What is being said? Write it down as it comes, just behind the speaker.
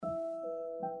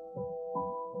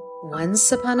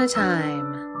Once upon a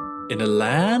time, in a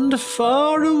land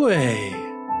far away.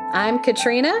 I'm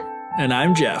Katrina. And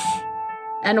I'm Jeff.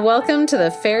 And welcome to the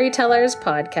Fairy Tellers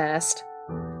Podcast.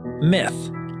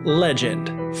 Myth, legend,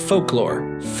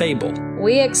 folklore, fable.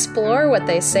 We explore what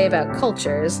they say about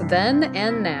cultures then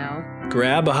and now.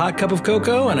 Grab a hot cup of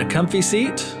cocoa and a comfy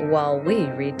seat while we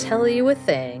retell you a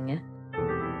thing.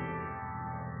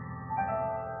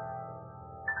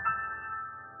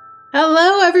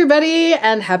 Hello, everybody,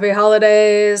 and happy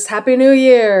holidays, happy new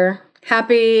year,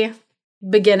 happy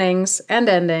beginnings and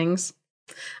endings.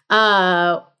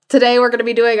 Today we're going to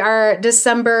be doing our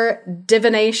December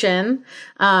divination.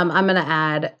 I'm going to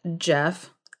add Jeff,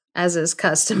 as is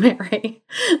customary,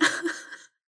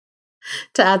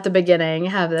 to at the beginning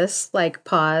have this like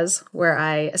pause where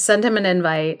I send him an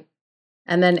invite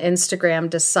and then Instagram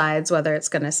decides whether it's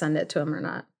going to send it to him or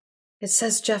not. It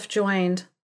says Jeff joined.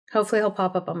 Hopefully he'll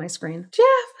pop up on my screen.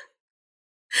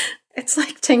 Jeff! It's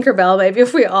like Tinkerbell, maybe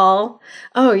if we all...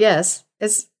 Oh, yes.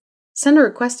 It's send a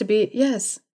request to be...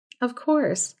 Yes, of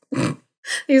course.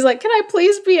 He's like, can I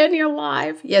please be in your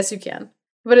live? Yes, you can.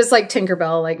 But it's like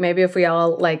Tinkerbell. Like maybe if we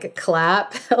all like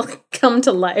clap, he'll come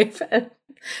to life. And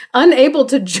unable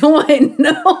to join.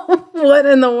 No, what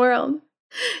in the world?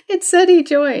 It said he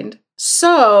joined.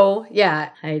 So, yeah.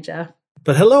 Hi, Jeff.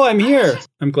 But hello, I'm here.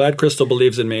 I'm glad Crystal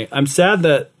believes in me. I'm sad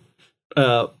that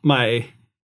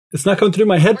it's not coming through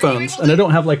my headphones, and I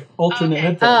don't have like alternate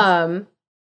headphones.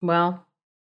 Well,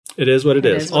 it is what it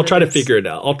is. I'll try to figure it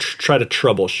out. I'll try to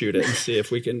troubleshoot it and see if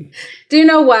we can. Do you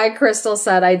know why Crystal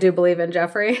said I do believe in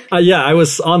Jeffrey? Yeah, I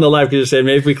was on the live because you said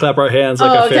maybe if we clap our hands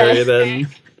like a fairy, then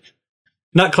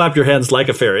not clap your hands like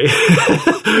a fairy,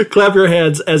 clap your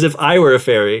hands as if I were a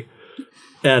fairy,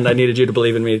 and I needed you to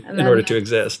believe in me in order to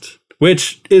exist.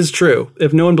 Which is true.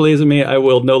 If no one believes in me, I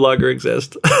will no longer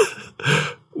exist.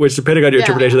 Which, depending on your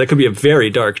interpretation, that could be a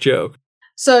very dark joke.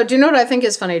 So, do you know what I think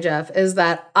is funny, Jeff? Is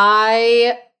that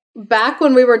back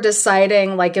when we were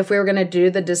deciding, like, if we were going to do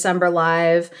the December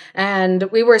live, and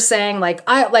we were saying,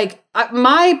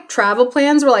 my travel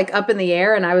plans were, like, up in the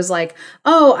air, and I was like,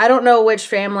 oh, I don't know which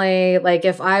family, like,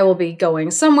 if I will be going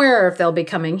somewhere, or if they'll be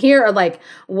coming here, or, like,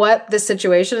 what the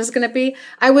situation is going to be.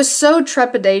 I was so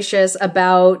trepidatious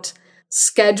about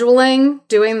scheduling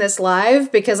doing this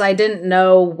live because I didn't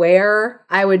know where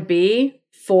I would be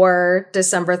for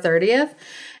December 30th.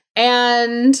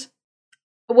 And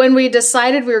when we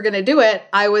decided we were going to do it,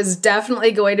 I was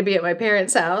definitely going to be at my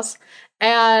parents' house.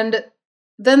 And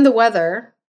then the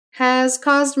weather has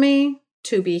caused me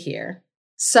to be here.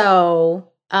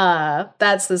 So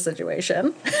that's the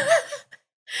situation.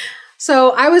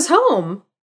 So I was home.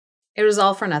 It was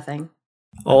all for nothing.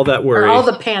 All that worry. Or all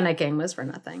the panicking was for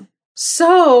nothing.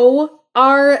 So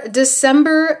our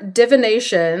December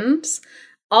divinations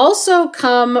also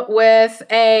come with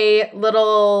a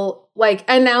little like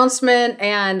announcement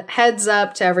and heads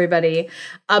up to everybody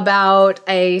about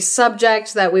a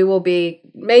subject that we will be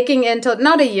making into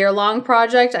not a year-long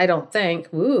project, I don't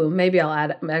think. Ooh, maybe I'll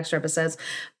add extra episodes.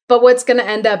 But what's going to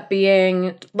end up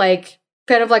being like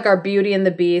kind of like our Beauty and the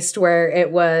Beast, where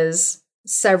it was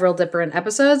several different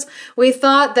episodes. We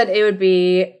thought that it would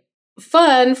be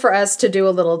fun for us to do a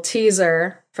little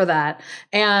teaser for that.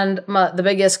 And the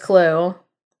biggest clue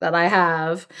that I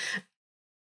have,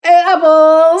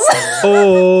 apples.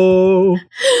 Oh.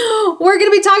 We're going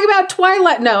to be talking about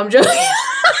Twilight. No, I'm joking.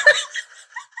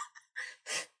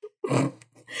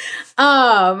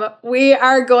 We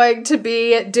are going to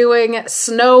be doing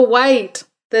Snow White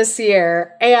this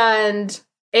year, and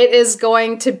it is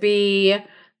going to be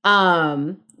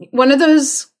one of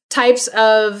those types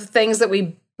of things that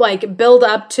we like build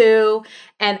up to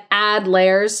and add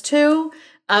layers to,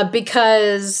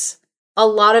 because a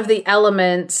lot of the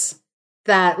elements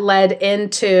that led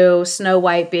into Snow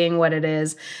White being what it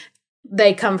is,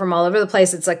 they come from all over the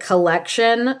place. It's a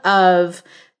collection of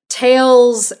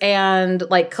tales and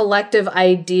like collective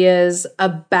ideas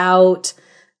about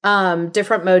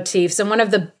different motifs. And one of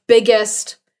the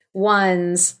biggest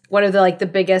ones, one of the like the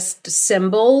biggest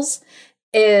symbols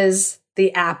is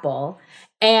the apple.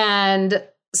 And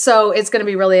so it's going to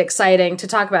be really exciting to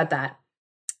talk about that.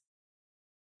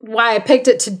 Why I picked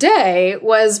it today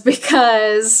was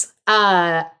because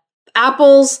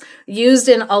apples used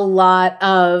in a lot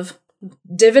of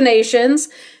divinations,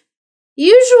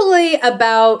 usually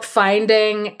about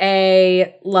finding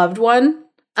a loved one,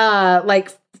 like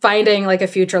finding like a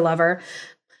future lover.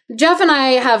 Jeff and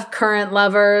I have current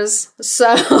lovers,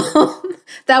 so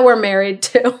that we're married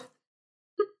to.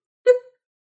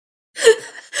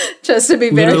 Just to be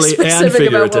very Literally specific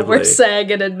about what we're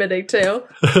saying and admitting to.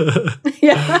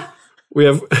 Yeah. We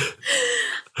have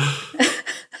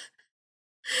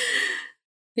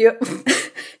You,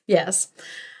 yes.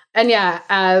 And yeah,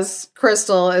 as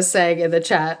Crystal is saying in the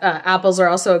chat, apples are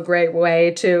also a great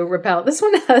way to repel. This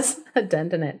one has a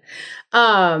dent in it.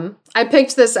 I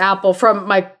picked this apple from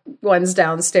my ones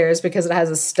downstairs because it has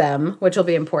a stem, which will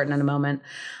be important in a moment.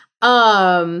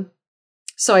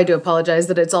 So I do apologize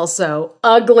that it's also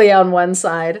ugly on one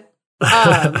side.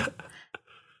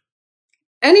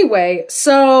 Anyway,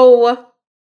 so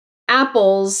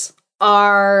apples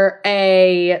are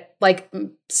a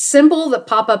symbol that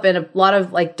pop up in a lot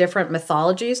of different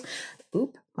mythologies.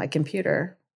 Oop, my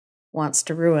computer wants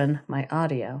to ruin my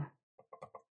audio.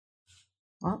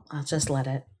 Well, I'll just let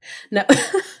it. No.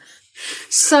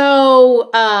 So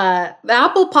the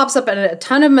apple pops up in a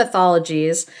ton of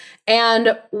mythologies.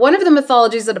 And one of the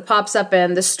mythologies that it pops up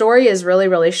in, the story is really,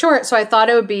 really short. So I thought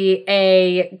it would be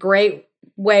a great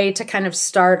way to kind of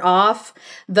start off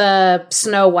the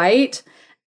Snow White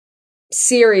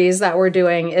series that we're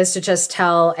doing, is to just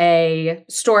tell a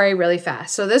story really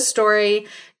fast. So this story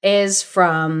is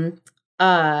from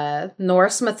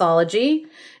Norse mythology.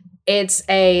 It's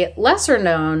a lesser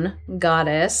known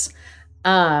goddess.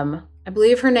 I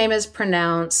believe her name is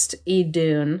pronounced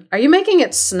Idun. Are you making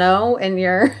it snow in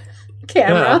your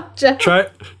camera? Yeah.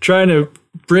 Trying to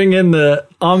bring in the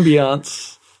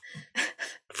ambiance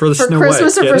for the Snow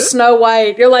Christmas White. Or for Snow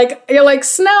White. You're like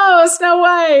Snow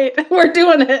White. We're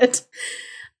doing it.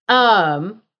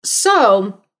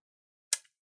 So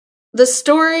the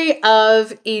story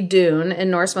of Idun in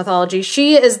Norse mythology,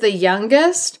 she is the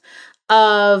youngest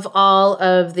of all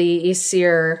of the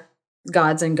Aesir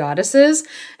gods and goddesses,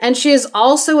 and she is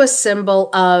also a symbol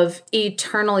of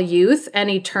eternal youth and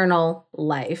eternal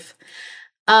life.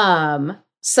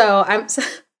 So I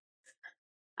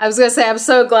was gonna say, I'm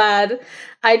so glad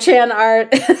iChan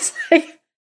art is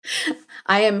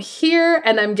I am here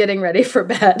and I'm getting ready for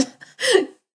bed,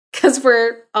 because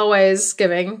we're always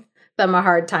giving them a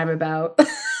hard time about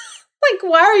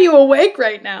why are you awake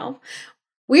right now?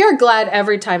 We are glad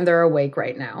every time they're awake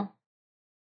right now.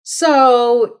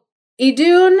 So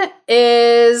Idun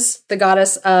is the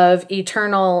goddess of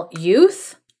eternal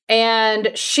youth,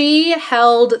 and she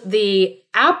held the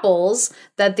apples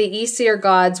that the Aesir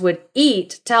gods would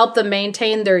eat to help them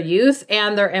maintain their youth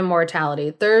and their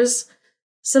immortality. There's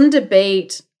some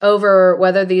debate over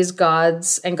whether these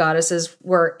gods and goddesses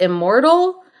were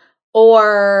immortal,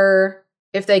 or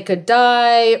if they could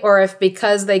die, or if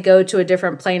because they go to a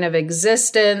different plane of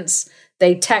existence,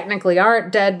 they technically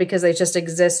aren't dead because they just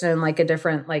exist in a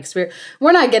different spirit.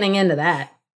 We're not getting into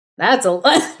that. That's a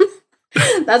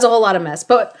that's a whole lot of mess.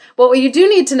 But what you do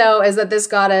need to know is that this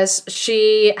goddess,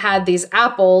 she had these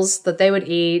apples that they would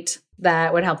eat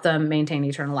that would help them maintain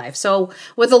eternal life. So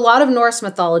with a lot of Norse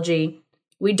mythology,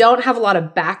 we don't have a lot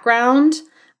of background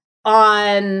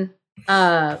on,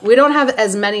 we don't have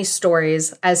as many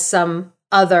stories as some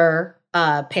other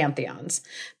pantheons,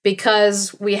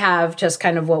 because we have just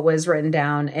kind of what was written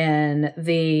down in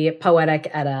the Poetic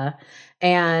Edda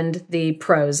and the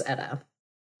Prose Edda.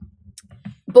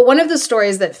 But one of the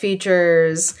stories that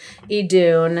features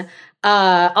Idun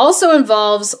also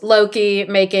involves Loki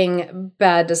making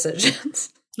bad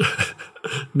decisions.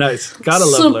 Nice. Gotta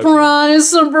love Loki.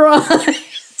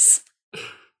 Surprise.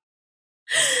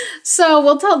 So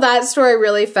we'll tell that story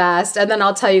really fast, and then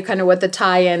I'll tell you kind of what the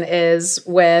tie-in is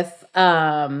with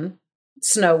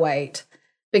Snow White,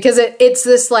 because it's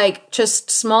this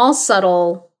just small,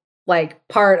 subtle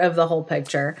part of the whole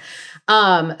picture.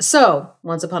 So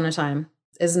Once Upon a Time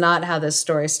is not how this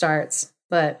story starts,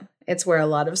 but it's where a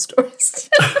lot of stories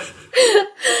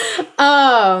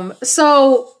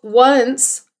so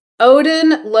once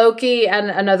Odin, Loki,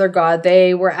 and another god,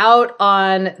 they were out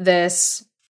on this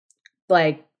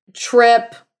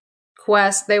trip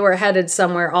quest. They were headed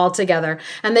somewhere all together,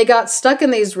 and they got stuck in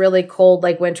these really cold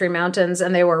wintry mountains,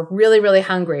 and they were really, really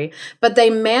hungry, but they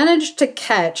managed to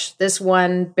catch this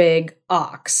one big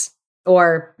ox,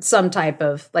 or some type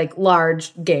of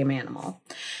large game animal.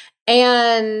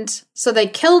 And so they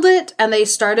killed it, and they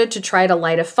started to try to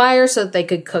light a fire so that they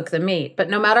could cook the meat. But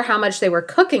no matter how much they were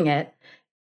cooking it,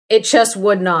 it just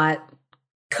would not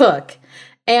cook.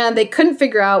 And they couldn't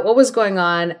figure out what was going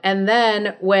on. And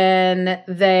then when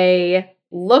they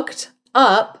looked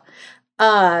up,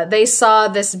 they saw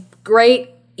this great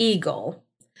eagle.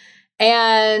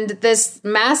 And this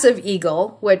massive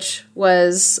eagle, which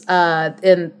was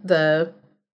in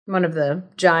one of the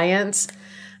giants,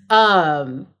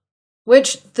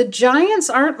 which the giants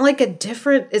aren't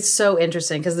it's so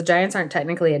interesting because the giants aren't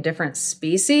technically a different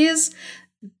species.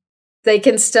 They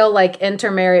can still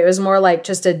intermarry. It was more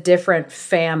just a different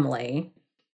family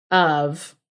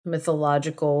of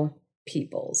mythological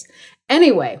peoples.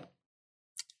 Anyway,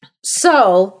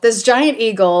 So this giant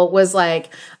eagle was like,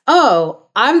 oh,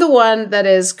 I'm the one that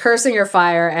is cursing your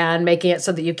fire and making it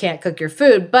so that you can't cook your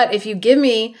food. But if you give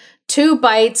me 2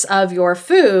 bites of your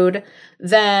food,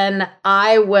 then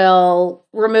I will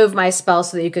remove my spell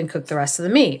so that you can cook the rest of the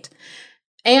meat.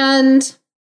 And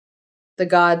the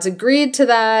gods agreed to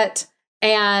that.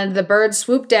 And the bird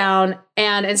swooped down,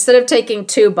 and instead of taking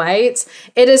 2 bites,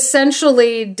 it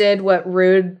essentially did what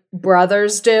rude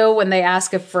brothers do when they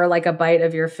ask for like a bite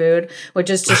of your food, which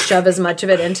is to shove as much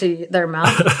of it into their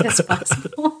mouth as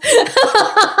possible.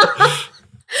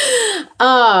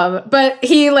 But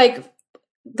he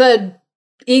the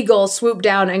eagle swooped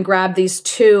down and grabbed these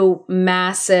 2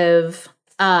 massive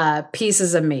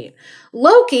pieces of meat.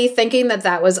 Loki, thinking that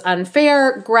that was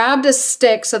unfair, grabbed a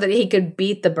stick so that he could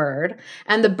beat the bird.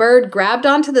 And the bird grabbed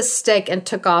onto the stick and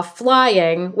took off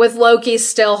flying, with Loki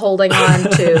still holding on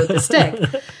to the stick.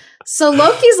 So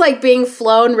Loki's like being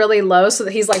flown really low so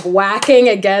that he's like whacking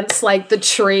against like the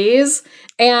trees.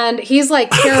 And he's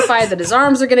like terrified that his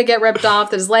arms are going to get ripped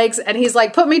off, that his legs, and he's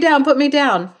like, put me down, put me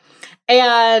down.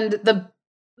 And the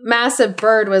massive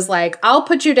bird was like, I'll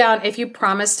put you down if you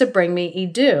promise to bring me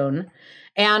Idun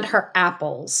and her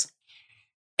apples.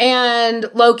 And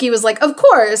Loki was like, of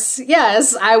course,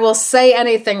 yes, I will say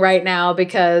anything right now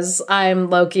because I'm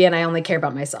Loki and I only care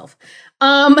about myself.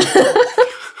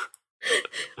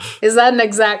 Is that an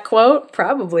exact quote?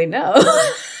 Probably no.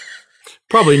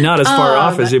 Probably not as far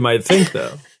off as you might think,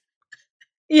 though.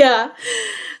 Yeah.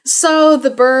 So the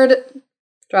bird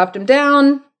dropped him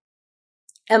down,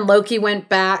 and Loki went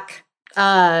back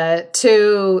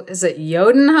to, is it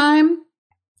Jotunheim?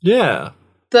 Yeah.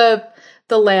 The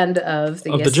land of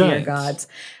the Aesir gods.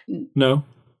 No.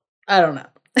 I don't know.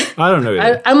 I don't know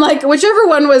either. I'm like, whichever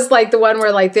one was like the one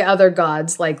where like the other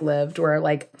gods like lived, where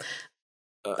like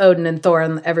Odin and Thor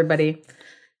and everybody.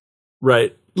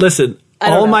 Right. Listen,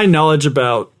 all my knowledge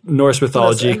about Norse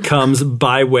mythology comes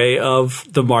by way of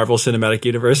the Marvel Cinematic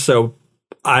Universe, so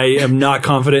I am not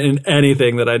confident in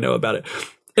anything that I know about it.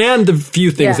 And the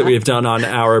few things that we've done on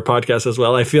our podcast as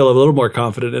well, I feel a little more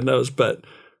confident in those, but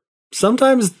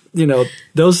sometimes,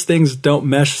 those things don't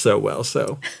mesh so well,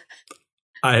 so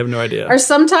I have no idea. Or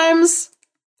sometimes,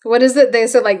 what is it? They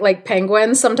said like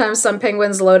penguins. Sometimes some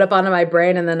penguins load up onto my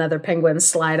brain and then other penguins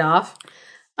slide off.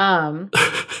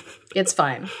 It's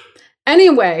fine.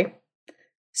 Anyway,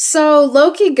 so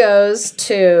Loki goes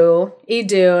to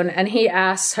Idun and he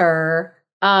asks her,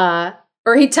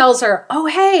 or he tells her, oh,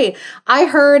 hey, I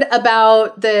heard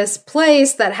about this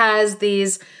place that has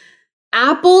these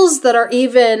apples that are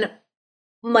even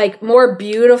like more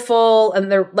beautiful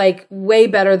and they're like way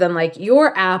better than like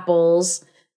your apples.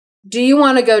 Do you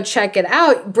want to go check it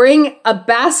out? Bring a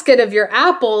basket of your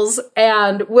apples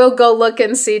and we'll go look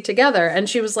and see together. And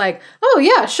she was like, oh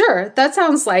yeah, sure. That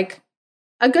sounds like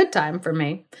a good time for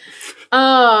me.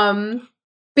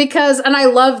 Because, and I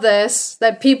love this,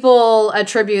 that people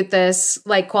attribute this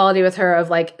like quality with her of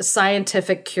like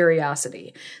scientific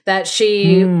curiosity, that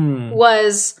she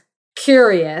was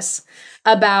curious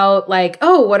about like,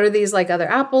 oh, what are these like other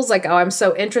apples? Like, oh, I'm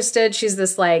so interested. She's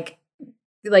this like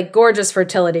gorgeous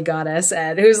fertility goddess,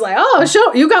 and who's like,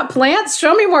 oh, you got plants?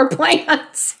 Show me more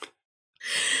plants.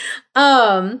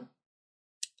 So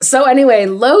anyway,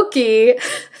 Loki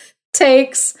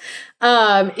takes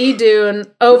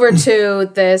Idun over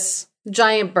to this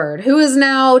giant bird who is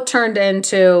now turned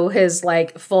into his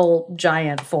like full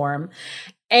giant form,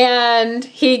 and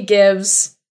he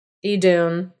gives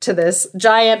Idun to this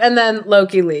giant, and then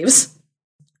Loki leaves.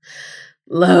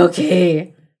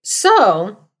 Loki.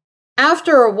 So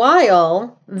after a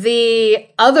while, the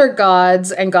other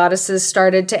gods and goddesses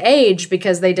started to age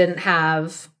because they didn't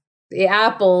have the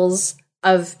apples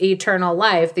of eternal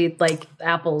life, the like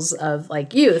apples of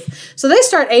like youth. So they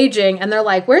start aging and they're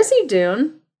like, where's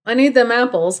Idun? I need them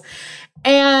apples.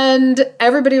 And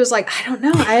everybody was like, I don't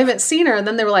know. I haven't seen her. And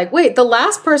then they were like, wait, the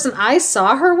last person I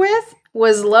saw her with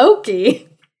was Loki.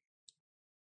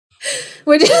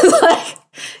 Which is like,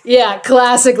 yeah,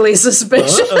 classically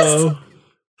suspicious. Uh-oh.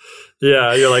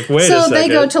 Yeah, you're like, wait a second. So they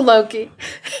go to Loki.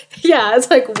 Yeah, it's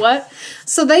like, what?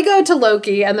 So they go to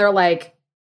Loki and they're like,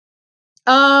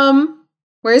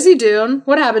 where's he doing?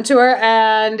 What happened to her?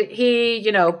 And he,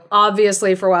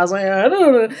 obviously for a while was like, I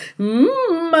don't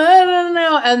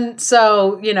know. And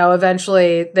so,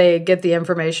 eventually they get the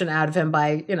information out of him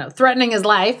by, threatening his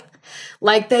life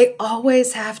like they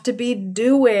always have to be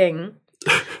doing.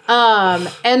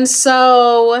 And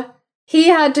so he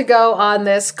had to go on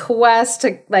this quest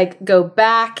to like go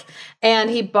back, and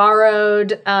he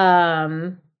borrowed,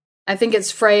 I think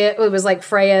it's Freya. It was like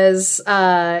Freya's,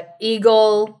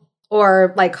 eagle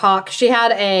or like hawk. She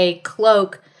had a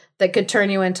cloak that could turn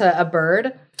you into a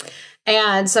bird.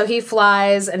 And so he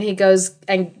flies and he goes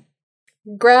and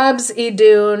grabs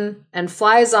Idun and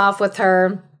flies off with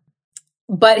her.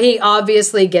 But he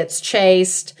obviously gets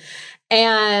chased.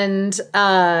 And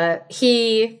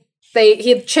he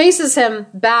chases him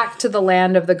back to the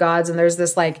land of the gods, and there's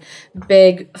this like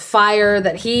big fire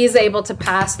that he's able to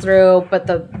pass through, but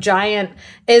the giant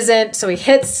isn't. So he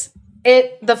hits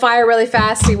the fire really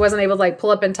fast. He wasn't able to like pull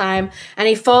up in time, and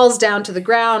he falls down to the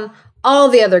ground. All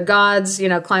the other gods,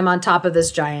 climb on top of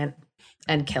this giant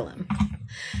and kill him.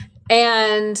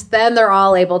 And then they're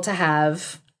all able to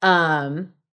have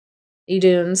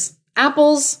Idun's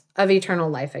apples of eternal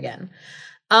life again.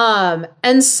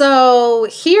 And so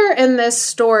here in this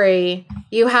story,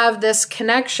 you have this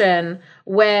connection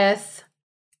with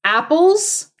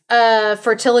apples, a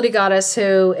fertility goddess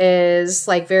who is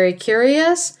like very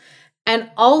curious, and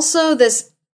also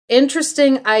this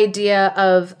interesting idea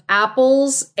of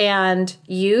apples and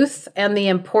youth and the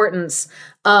importance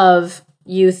of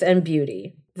youth and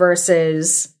beauty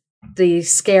versus the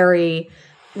scary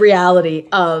reality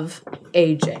of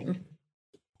aging.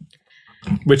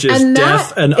 Which is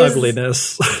death and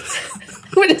ugliness.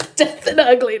 Which is death and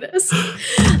ugliness.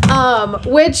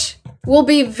 Which will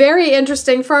be very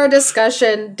interesting for our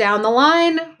discussion down the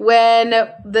line when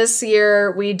this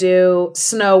year we do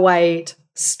Snow White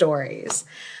stories.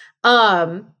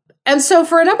 And so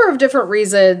for a number of different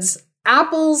reasons,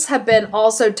 apples have been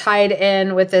also tied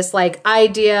in with this like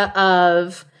idea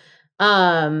of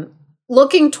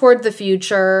looking toward the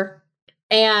future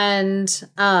and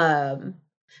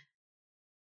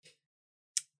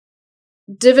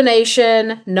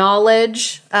divination,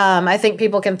 knowledge. I think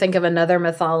people can think of another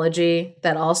mythology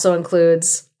that also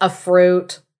includes a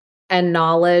fruit and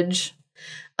knowledge.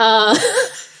 I'm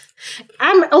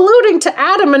alluding to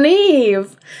Adam and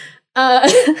Eve.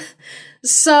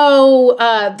 So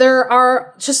there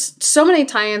are just so many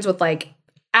tie-ins with like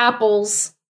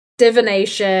apples,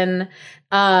 divination,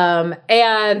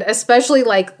 and especially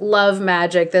like love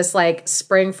magic, this like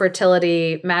spring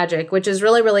fertility magic, which is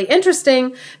really, really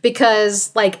interesting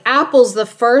because like apples, the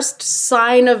first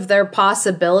sign of their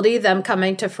possibility, them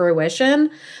coming to fruition,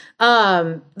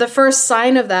 the first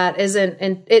sign of that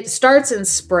it starts in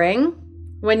spring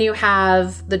when you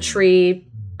have the tree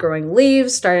growing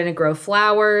leaves, starting to grow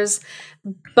flowers,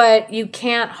 but you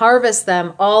can't harvest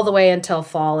them all the way until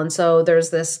fall. And so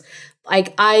there's this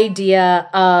like idea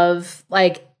of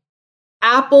like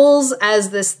apples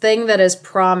as this thing that is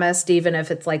promised, even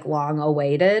if it's like long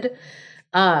awaited.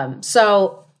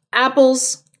 So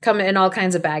apples come in all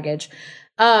kinds of baggage.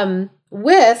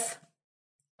 With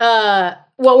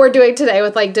what we're doing today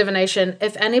with like divination,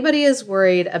 if anybody is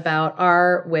worried about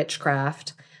our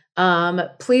witchcraft,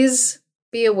 please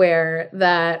be aware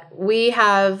that we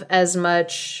have as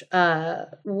much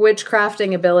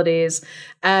witchcrafting abilities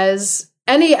as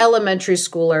any elementary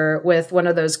schooler with one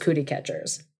of those cootie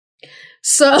catchers.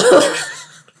 So,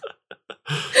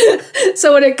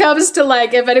 so when it comes to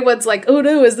like, if anyone's like, oh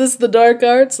no, is this the dark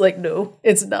arts? Like, no,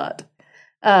 it's not.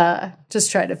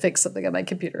 Just trying to fix something on my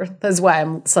computer. That's why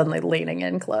I'm suddenly leaning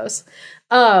in close.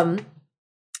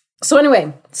 So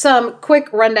anyway, some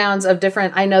quick rundowns of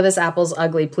different, I know this apple's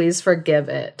ugly, please forgive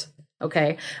it.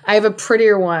 Okay. I have a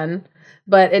prettier one,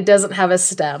 but it doesn't have a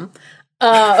stem.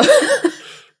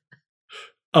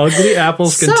 Ugly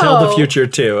apples can tell the future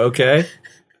too, okay?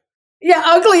 Yeah,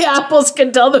 ugly apples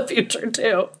can tell the future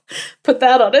too. Put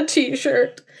that on a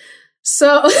t-shirt.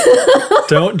 So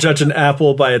don't judge an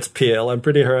apple by its peel. I'm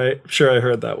pretty sure I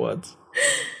heard that once.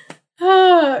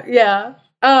 Yeah.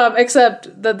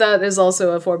 Except that is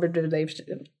also a form of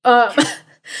divination.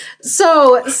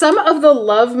 So some of the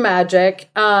love magic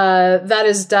that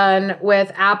is done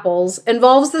with apples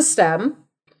involves the stem.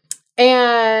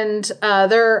 And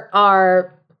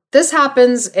this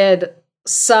happens in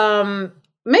some,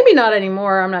 maybe not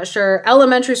anymore, I'm not sure,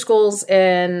 elementary schools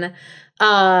in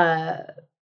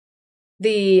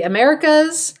the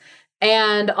Americas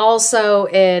and also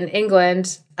in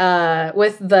England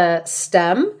with the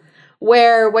stem,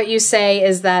 where what you say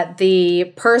is that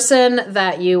the person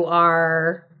that you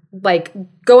are like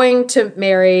going to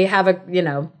marry, have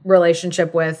a,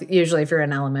 relationship with, usually if you're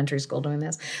in elementary school doing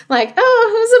this, like, oh,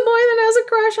 who's a boy that has a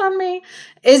crush on me?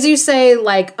 Is you say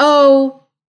like, oh,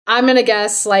 I'm going to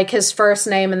guess like his first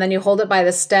name, and then you hold it by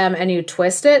the stem and you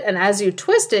twist it. And as you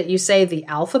twist it, you say the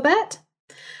alphabet.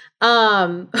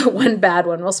 One bad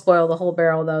one will spoil the whole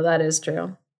barrel though. That is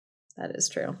true. That is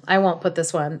true. I won't put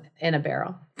this one in a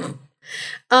barrel.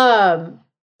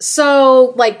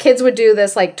 So like kids would do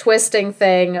this like twisting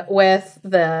thing with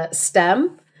the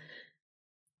stem.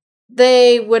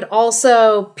 They would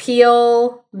also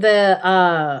peel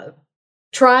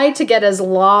try to get as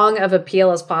long of a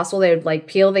peel as possible. They would like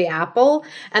peel the apple,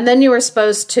 and then you were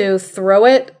supposed to throw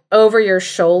it over your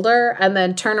shoulder and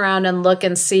then turn around and look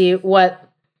and see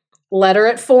what letter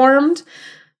it formed.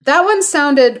 That one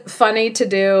sounded funny to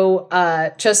do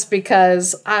just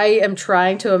because I am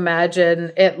trying to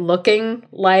imagine it looking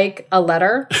like a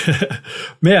letter.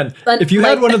 Man, if you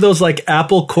had one of those like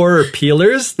apple core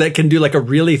peelers that can do like a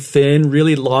really thin,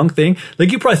 really long thing,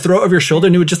 like you probably throw it over your shoulder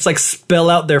and it would just like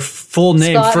spell out their full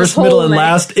name, first, middle, and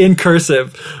last in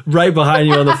cursive right behind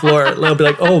you on the floor. It'll be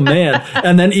like, oh man.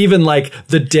 And then even like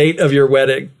the date of your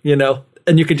wedding, you know,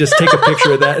 and you could just take a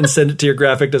picture of that and send it to your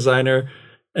graphic designer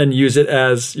and use it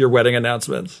as your wedding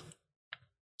announcements.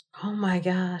 Oh my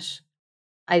gosh.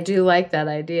 I do like that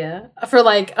idea. For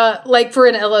like for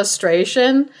an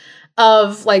illustration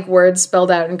of like words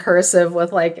spelled out in cursive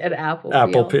with like an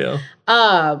apple peel.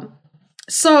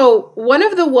 So one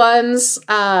of the ones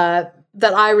that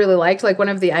I really liked, like one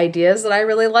of the ideas that I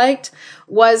really liked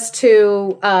was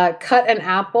to cut an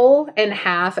apple in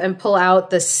half and pull out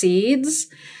the seeds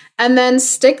and then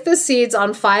stick the seeds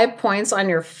on 5 points on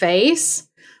your face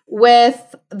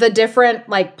with the different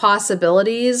like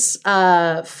possibilities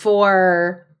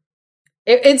for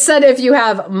it said if you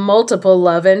have multiple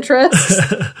love interests.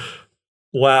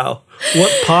 Wow.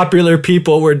 What popular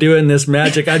people were doing this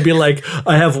magic. I'd be like,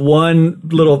 I have one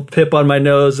little pip on my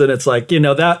nose and it's like, you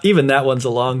know, that even that one's a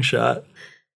long shot.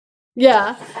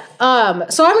 Yeah.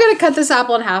 So I'm going to cut this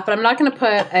apple in half, but I'm not going to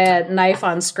put a knife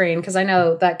on screen because I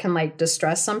know that can like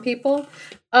distress some people.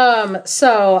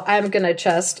 So I'm going to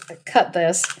just cut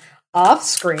this off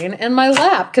screen in my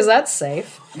lap because that's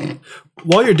safe.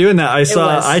 While you're doing that, I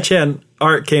saw iChan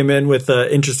Art came in with an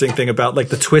interesting thing about like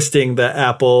the twisting the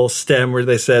apple stem where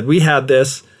they said, we had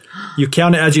this, you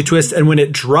count it as you twist, and when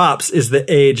it drops is the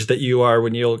age that you are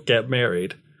when you'll get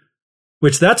married,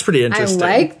 which that's pretty interesting.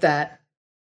 I like that.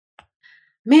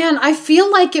 Man, I feel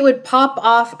like it would pop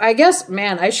off. I guess,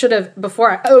 man, I should have,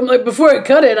 before I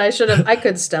cut it, I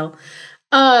could still.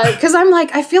 Because I'm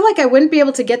like, I feel like I wouldn't be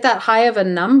able to get that high of a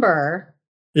number.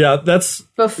 Yeah, that's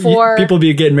before people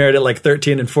be getting married at like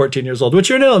 13 and 14 years old, which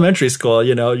you're in elementary school,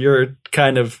 you know, you're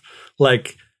kind of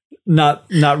like not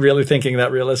really thinking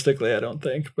that realistically, I don't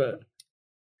think, but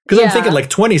because I'm thinking like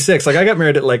 26, like I got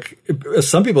married at like,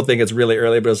 some people think it's really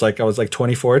early, but it was like, I was like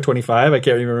 24, 25. I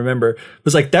can't even remember. It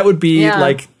was like, that would be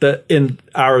like in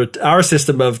our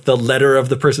system of the letter of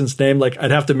the person's name. Like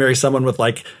I'd have to marry someone with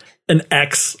like an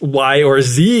X, Y, or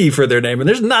Z for their name. And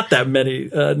there's not that many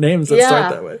names that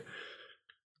start that way.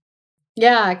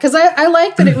 Yeah, because I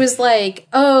like that it was like,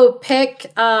 oh,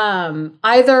 pick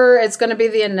either it's going to be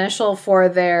the initial for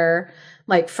their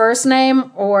like first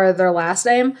name or their last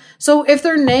name. So if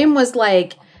their name was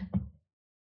like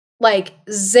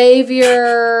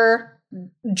Xavier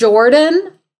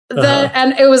Jordan,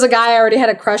 and it was a guy I already had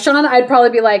a crush on, I'd probably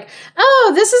be like,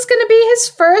 oh, this is going to be his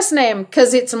first name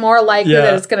because it's more likely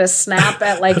that it's going to snap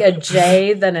at like a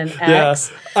J than an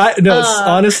X.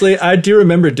 Honestly, I do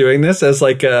remember doing this as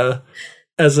like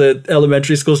as an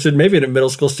elementary school student, maybe in a middle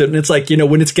school student. It's like, you know,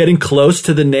 when it's getting close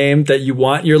to the name that you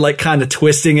want, you're like kind of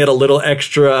twisting it a little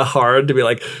extra hard to be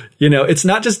like, you know, it's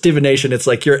not just divination. It's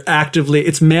like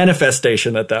it's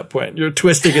manifestation at that point. You're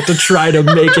twisting it to try to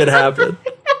make it happen.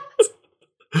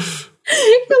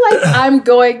 You're like, I'm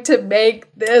going to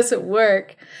make this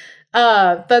work.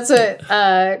 That's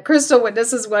what Crystal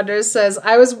Witnesses Wonders says.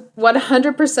 I was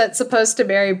 100% supposed to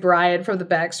marry Brian from the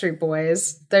Backstreet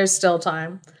Boys. There's still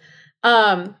time.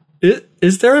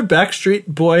 Is there a Backstreet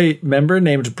Boy member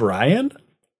named Brian?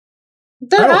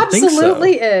 There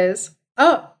absolutely is.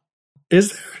 Oh,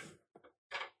 is there?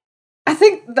 I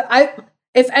think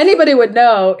if anybody would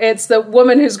know, it's the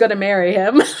woman who's going to marry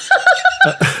him.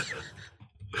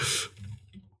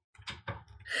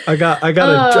 I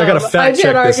gotta fact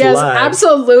check this live.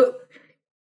 Absolutely.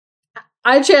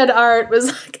 iChan Art was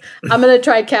like, I'm going to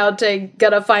try counting,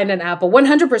 gonna find an apple.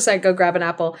 100% go grab an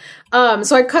apple.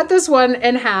 So I cut this one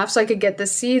in half so I could get the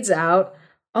seeds out.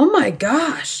 Oh my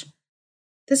gosh.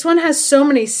 This one has so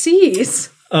many seeds.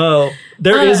 Oh,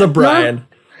 there is a Brian.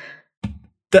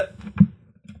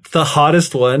 The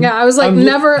hottest one. Yeah, I was like,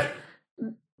 never...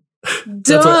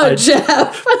 Duh,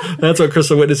 Jeff. That's what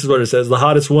Crystal Witnesses Wonder says. The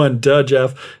hottest one, duh,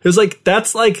 Jeff. It was like,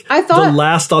 that's like the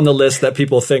last on the list that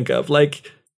people think of.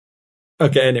 Like,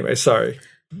 okay, anyway, sorry.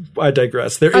 I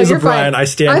digress. There is a Brian. Fine. I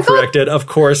stand corrected. Of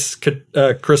course,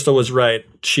 Crystal was right.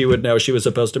 She would know she was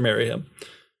supposed to marry him.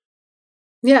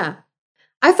 Yeah.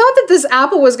 I thought that this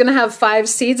apple was going to have 5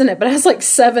 seeds in it, but it has like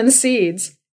 7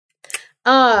 seeds.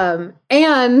 And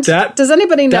does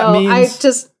anybody know? I was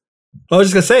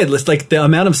just going to say, it's like the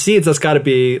amount of seeds, that's got to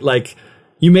be like,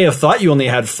 You may have thought you only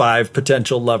had 5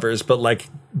 potential lovers, but like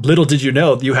little did you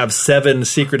know you have 7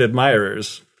 secret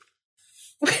admirers.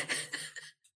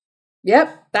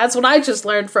 Yep, that's what I just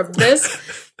learned from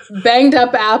this banged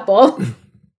up apple.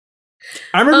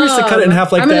 I remember you used to cut it in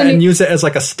half like that and use it as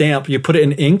like a stamp. You put it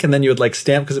in ink and then you would like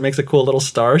stamp because it makes a cool little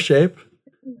star shape.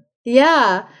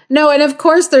 Yeah. No, and of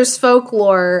course there's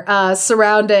folklore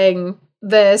surrounding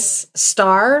this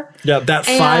star. Yeah, that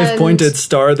 5-pointed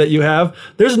star that you have.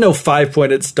 There's no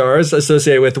 5-pointed stars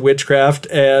associated with witchcraft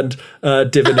and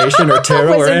divination or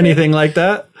tarot or anything like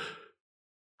that.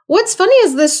 What's funny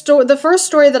is this story. The first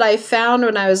story that I found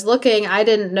when I was looking, I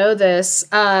didn't know this.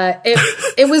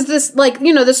 It was this, like,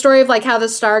 you know, the story of like how the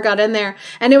star got in there,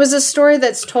 and it was a story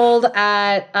that's told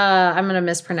at I'm going to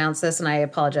mispronounce this, and I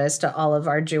apologize to all of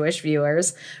our Jewish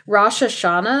viewers. Rosh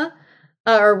Hashanah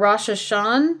or Rosh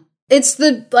Hashan. It's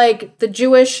the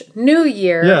Jewish New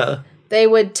Year. Yeah, they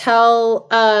would tell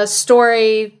a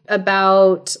story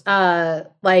about the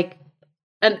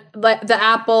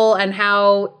apple and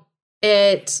how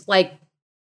it, like,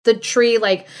 the tree,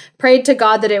 like, prayed to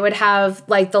God that it would have,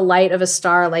 like, the light of a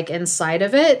star, like, inside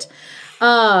of it.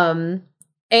 And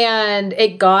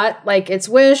it got, like, its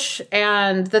wish.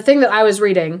 And the thing that I was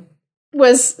reading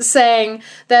was saying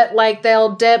that, like,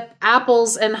 they'll dip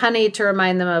apples in honey to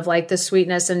remind them of, like, the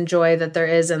sweetness and joy that there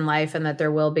is in life and that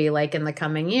there will be, like, in the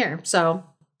coming year. So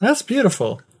that's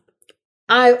beautiful.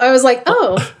 I was like,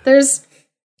 oh, there's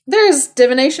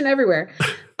divination everywhere.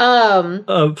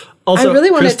 Also, I really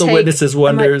Crystal Witnesses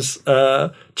Wonders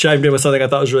chimed in with something I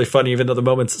thought was really funny, even though the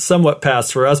moment's somewhat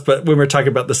past for us. But when we're talking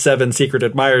about the 7 secret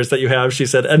admirers that you have, she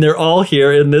said, and they're all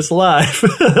here in this live.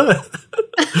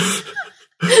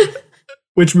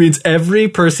 Which means every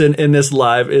person in this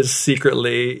live is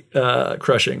secretly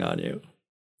crushing on you.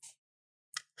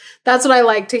 That's what I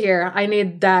like to hear. I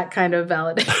need that kind of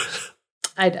validation.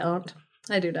 I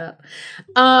do not.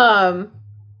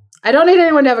 I don't need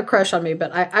anyone to have a crush on me,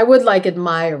 but I would like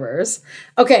admirers.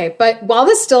 Okay, but while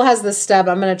this still has the stub,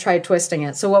 I'm going to try twisting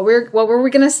it. So what were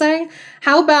we going to say?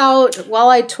 How about while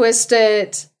I twist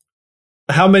it?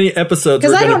 How many episodes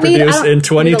we're going to produce in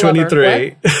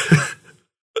 2023?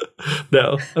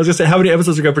 No, I was going to say how many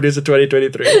episodes we're going to produce in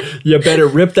 2023. You better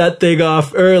rip that thing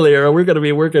off earlier, or we're going to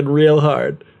be working real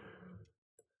hard.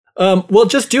 Well,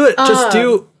 just do it. Just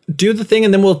do the thing,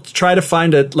 and then we'll try to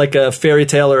find a fairy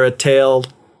tale or a tale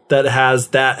that has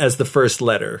that as the first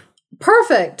letter.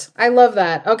 Perfect. I love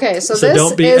that. Okay, so this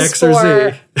don't be is X or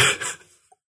for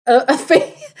Z.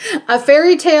 a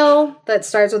fairy tale that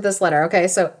starts with this letter. Okay,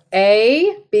 so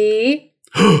A, B.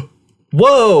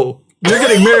 Whoa! You're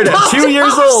getting married at 2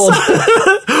 years old.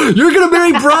 You're going to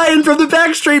marry Brian from the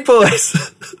Backstreet Boys.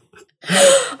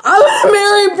 I'm going to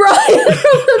marry Brian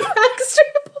from the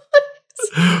Backstreet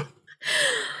Boys.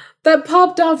 That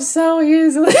popped off so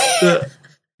easily.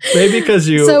 Maybe because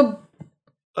you...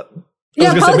 probably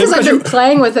because I've been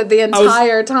playing with it the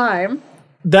entire time.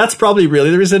 That's probably really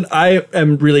the reason. I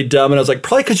am really dumb, and I was like,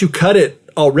 probably because you cut it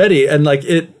already, and like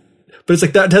it... But it's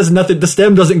like that has nothing... The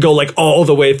stem doesn't go like all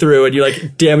the way through, and you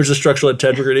like damage the structural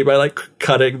integrity by like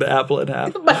cutting the apple in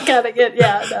half. By cutting it,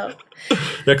 yeah, no.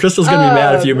 Yeah, Crystal's going to be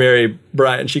mad if you marry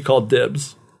Brian. She called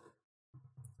dibs.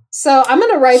 So I'm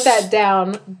going to write that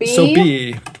down.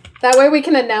 B. That way we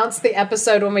can announce the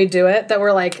episode when we do it, that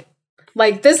we're like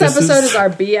this episode is our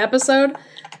B episode.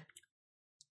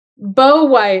 Bo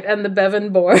White and the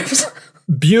Bevan Borbs.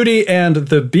 Beauty and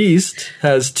the Beast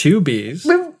has 2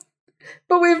 Bs.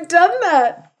 But we've done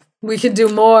that. We can do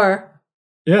more.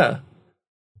 Yeah.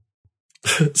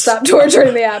 Stop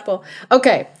torturing the apple.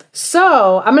 Okay,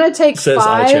 so I'm going to take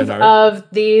 5 of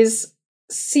these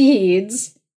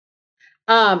seeds.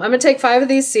 I'm going to take 5 of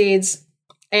these seeds,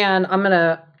 and I'm going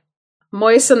to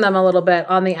moisten them a little bit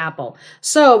on the apple.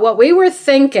 So what we were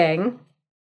thinking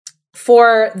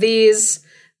for these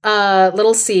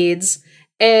little seeds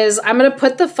is I'm going to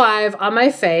put the 5 on my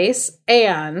face,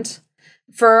 and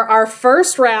for our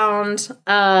first round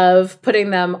of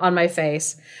putting them on my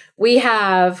face,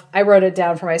 I wrote it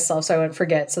down for myself so I wouldn't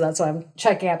forget, so that's why I'm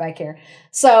checking out back here.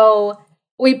 So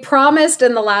we promised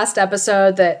in the last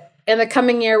episode that in the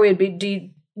coming year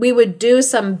we would do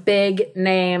some big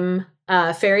name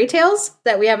fairy tales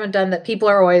that we haven't done that people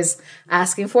are always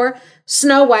asking for.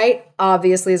 Snow White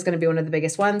obviously is going to be one of the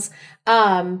biggest ones.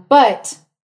 But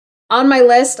on my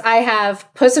list, I have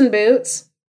Puss in Boots.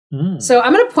 So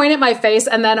I'm going to point at my face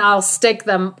and then I'll stick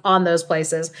them on those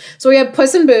places. So we have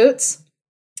Puss in Boots,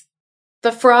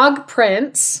 the Frog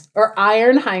Prince or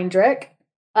Iron Heinrich,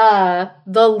 the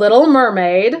Little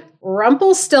Mermaid,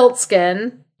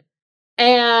 Rumpelstiltskin,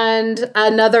 and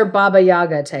another Baba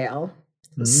Yaga tale.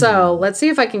 So let's see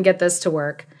if I can get this to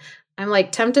work. I'm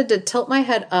like tempted to tilt my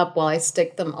head up while I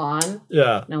stick them on.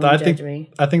 Yeah, No one judge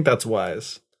me. I think that's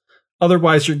wise.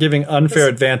 Otherwise, you're giving unfair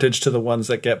advantage to the ones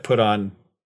that get put on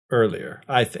earlier,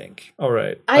 I think. All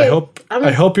right. I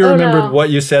hope you remembered what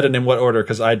you said and in what order,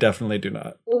 because I definitely do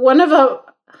not.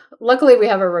 Luckily, we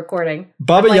have a recording.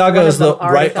 Baba Yaga is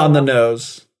right on the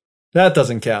nose. That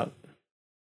doesn't count.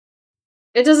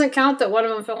 It doesn't count that one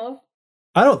of them fell off?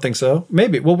 I don't think so.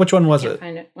 Maybe. Well, which one was it?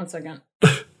 Find it. 1 second.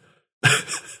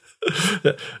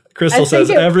 Crystal says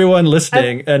everyone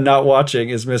listening and not watching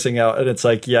is missing out, and it's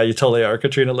like, yeah, you totally are.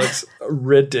 Katrina looks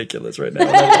ridiculous right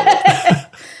now.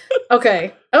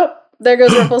 Okay. Oh, there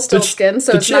goes Rumpelstiltskin.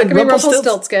 So it's not going to be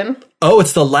Rumpelstiltskin. Oh,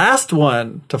 it's the last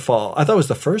one to fall. I thought it was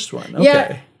the first one.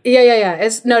 Okay. Yeah.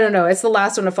 It's no. It's the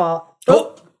last one to fall.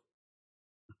 Oh.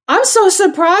 I'm so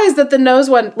surprised that the nose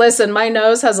one. Listen, my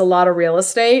nose has a lot of real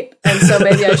estate, and so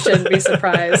maybe I shouldn't be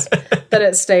surprised that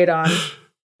it stayed on.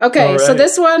 Okay, so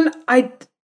this one,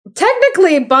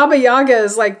 technically Baba Yaga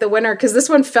is like the winner because this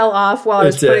one fell off while I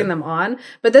was putting them on.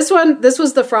 But this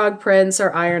was the Frog Prince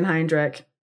or Iron Heinrich.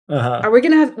 Are we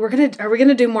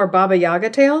gonna do more Baba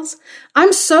Yaga tales?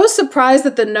 I'm so surprised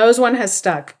that the nose one has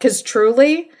stuck because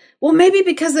truly, well, maybe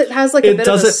because it has like a bit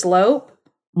of a slope.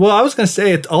 Well, I was gonna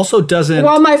say it also doesn't.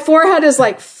 Well, my forehead is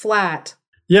like flat.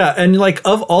 Yeah, and like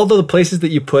of all the places that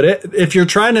you put it, if you're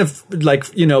trying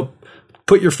to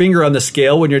put your finger on the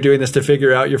scale when you're doing this to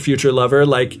figure out your future lover,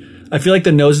 like I feel like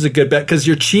the nose is a good bet because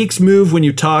your cheeks move when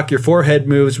you talk, your forehead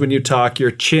moves when you talk,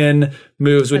 your chin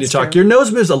moves when you talk. True. Your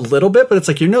nose moves a little bit, but it's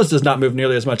like your nose does not move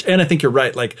nearly as much. And I think you're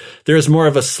right. Like there is more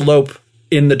of a slope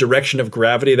in the direction of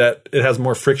gravity that it has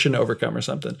more friction to overcome or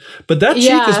something. But that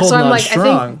cheek is holding on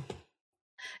strong.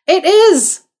 It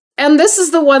is. And this is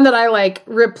the one that I like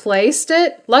replaced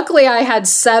it. Luckily I had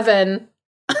 7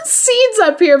 seeds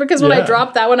up here because when I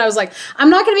dropped that one, I was like,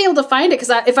 I'm not going to be able to find it because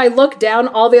if I look down,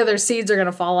 all the other seeds are going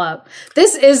to fall up.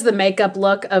 This is the makeup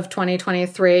look of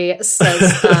 2023,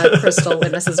 says Crystal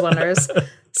Witnesses Wonders.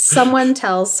 Someone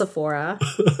tells Sephora.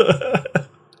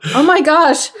 Oh my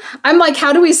gosh. I'm like,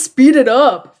 how do we speed it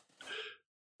up?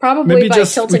 Probably maybe by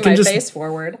tilting my face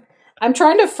forward. I'm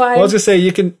trying to find... Well, I was going to say,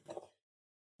 you can...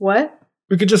 What?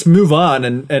 We could just move on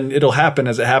and it'll happen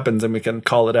as it happens and we can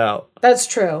call it out. That's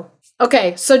true.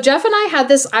 Okay, so Jeff and I had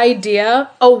this idea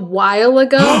a while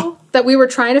ago that we were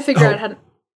trying to figure out how to...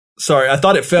 Sorry, I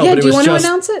thought it fell, but it was just... do you want to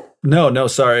announce it? No,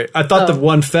 sorry. I thought the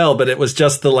one fell, but it was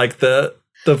just the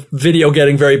video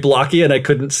getting very blocky and I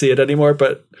couldn't see it anymore,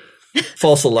 but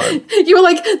false alarm. You were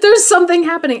like, there's something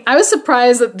happening. I was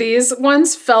surprised that these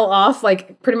ones fell off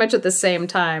like pretty much at the same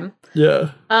time.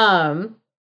 Yeah.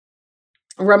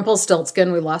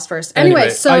 Rumpelstiltskin, we lost first.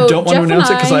 Anyway, so I don't want to announce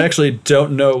it because I actually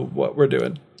don't know what we're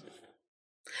doing.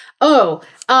 So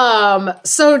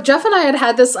Jeff and I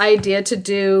had this idea to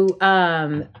do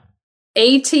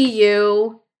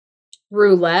ATU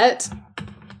roulette,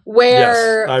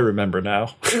 where yes, I remember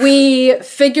now. We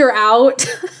figure out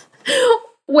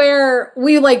where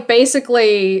we like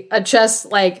basically just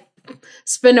like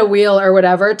spin a wheel or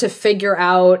whatever to figure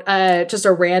out just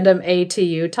a random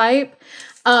ATU type.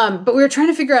 But we were trying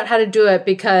to figure out how to do it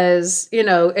because,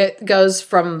 it goes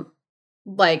from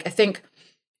like, I think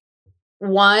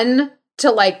 1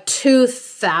 to like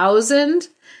 2,000.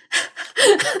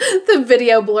 The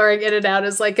video blurring in and out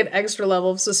is like an extra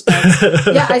level of suspense.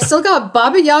 Yeah, I still got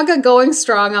Baba Yaga going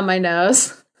strong on my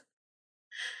nose.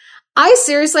 I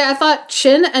thought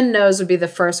chin and nose would be the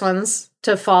first ones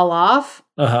to fall off.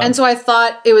 And so I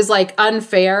thought it was like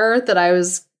unfair that I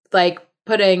was like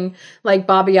putting like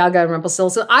Baba Yaga and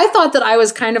Rumpelstiltskin. I thought that I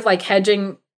was kind of like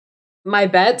hedging my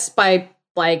bets by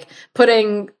like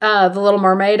putting the Little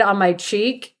Mermaid on my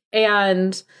cheek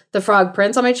and the Frog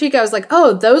Prince on my cheek. I was like,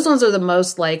 oh, those ones are the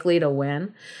most likely to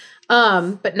win.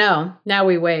 But no, now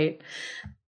we wait.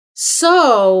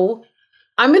 So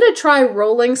I'm going to try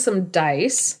rolling some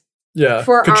dice. Yeah.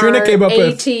 For Katrina our came up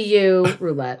ATU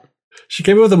roulette. She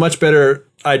came up with a much better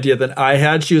idea than I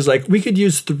had. She was like, we could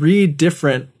use 3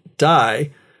 different die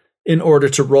in order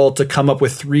to roll to come up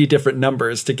with 3 different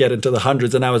numbers to get into the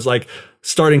hundreds. And I was like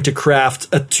starting to craft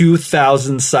a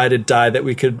 2,000 sided die that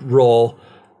we could roll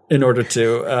in order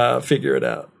to figure it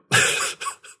out.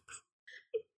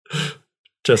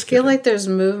 Just kidding. I feel like there's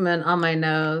movement on my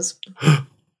nose,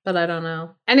 but I don't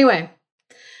know. Anyway,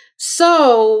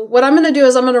 so what I'm going to do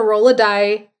is I'm going to roll a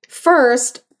die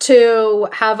first to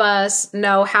have us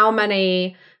know how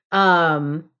many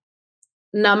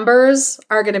numbers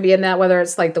are going to be in that, whether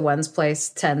it's like the ones place,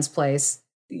 tens place,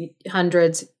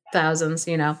 hundreds, thousands,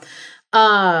 and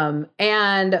 5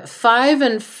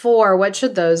 and 4, what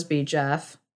should those be,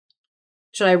 Jeff?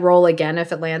 Should I roll again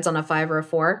if it lands on a 5 or a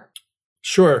 4?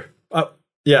 Sure.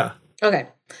 Yeah. Okay.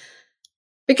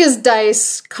 Because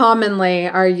dice commonly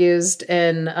are used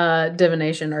in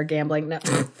divination or gambling. No.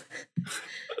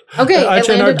 Okay, it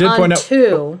landed on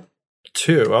 2.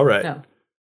 2, all right. No.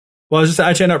 Well, I was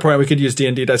just saying, point out we could use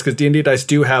D&D dice because D&D dice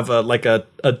do have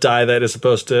a die that is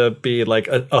supposed to be like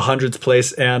a hundreds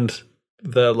place and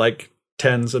the like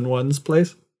tens and ones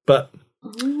place. But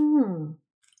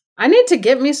I need to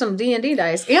get me some D&D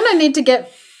dice, and I need to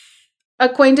get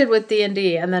acquainted with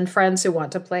D&D and then friends who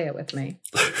want to play it with me.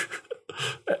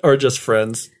 Or just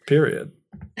friends, period.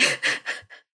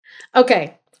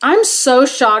 Okay. I'm so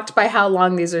shocked by how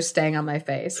long these are staying on my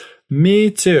face. Me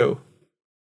too.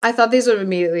 I thought these would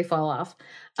immediately fall off.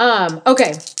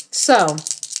 Okay, so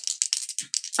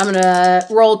I'm going to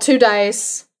roll 2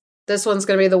 dice. This one's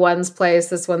going to be the ones place.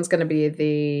 This one's going to be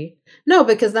the... No,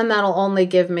 because then that'll only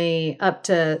give me up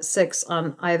to 6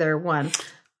 on either one.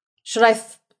 Should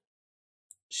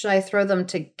I throw them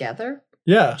together?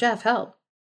 Yeah. Jeff, help.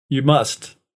 You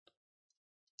must.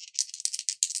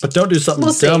 But don't do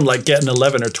something dumb like get an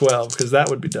 11 or 12, because that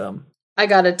would be dumb. I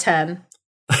got a 10.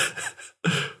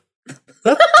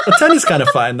 A 10 is kind of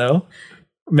fine, though.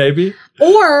 Maybe.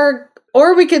 Or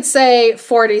we could say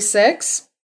 46.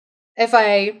 If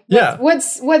I... Yeah.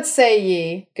 What say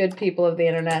ye, good people of the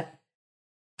internet?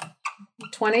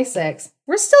 26.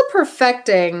 We're still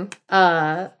perfecting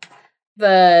the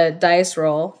dice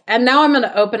roll. And now I'm going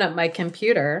to open up my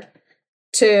computer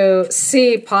to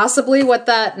see possibly what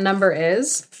that number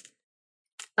is.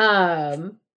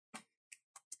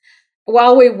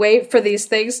 While we wait for these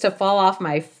things to fall off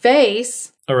my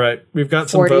face. All right. We've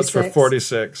got some 46. votes for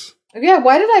 46. Yeah,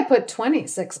 why did I put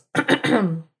 26?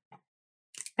 I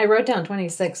wrote down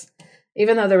 26,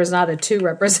 even though there was not a 2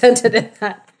 represented in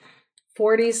that.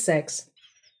 46.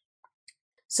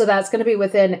 So that's going to be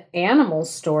within animal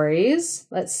stories.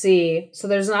 Let's see. So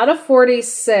there's not a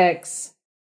 46.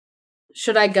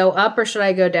 Should I go up or should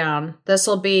I go down? This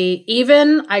will be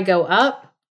even, I go up.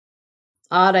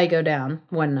 Odd, I go down.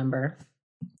 1 number.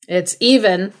 It's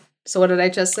even. So what did I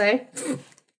just say?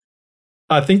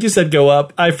 I think you said go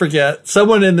up. I forget.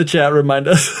 Someone in the chat remind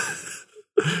us.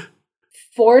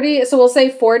 40. So we'll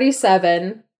say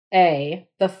 47A.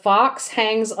 The fox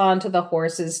hangs onto the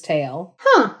horse's tail.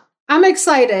 Huh. I'm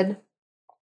excited.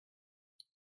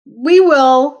 We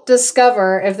will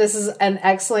discover if this is an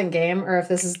excellent game or if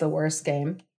this is the worst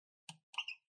game.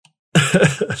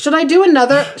 Should we do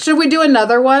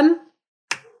another one?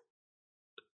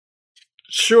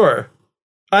 Sure.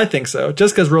 I think so.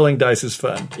 Just because rolling dice is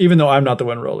fun, even though I'm not the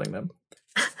one rolling them.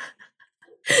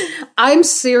 I'm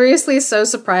seriously so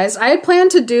surprised. I had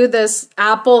planned to do this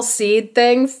apple seed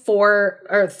thing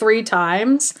 3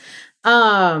 times.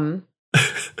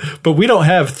 But we don't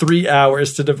have 3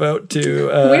 hours to devote to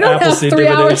we don't apple have seed 3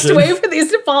 hours divination. to wait for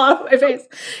these to fall off my face.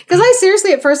 Because I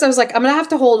seriously, at first I was like, I'm going to have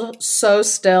to hold so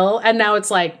still. And now it's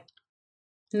like,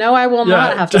 no, I will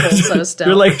not have to hold so still.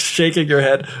 You're like shaking your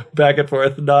head back and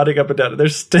forth, nodding up and down. And they're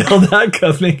still not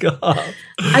coming off.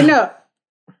 I know.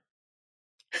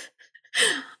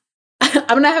 I'm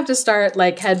going to have to start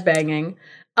like headbanging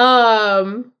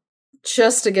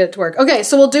just to get it to work. Okay,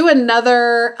 so we'll do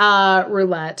another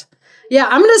roulette. Yeah,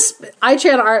 I'm going to...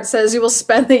 iChan Art says you will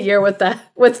spend the year with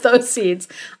those seeds.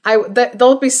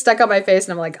 They'll be stuck on my face,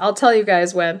 and I'm like, I'll tell you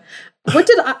guys when. What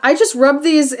did I just rubbed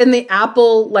these in the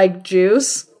apple, like,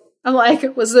 juice? I'm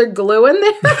like, was there glue in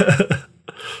there?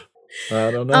 I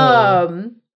don't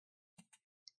know.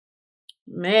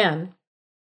 Man.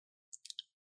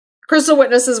 Crystal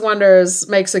Witnesses Wonders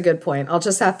makes a good point. I'll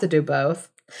just have to do both.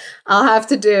 I'll have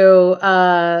to do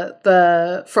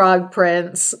the Frog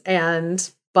Prince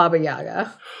and Baba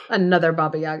Yaga. Another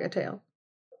Baba Yaga tale.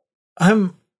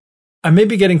 I may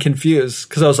be getting confused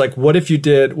because I was like, what if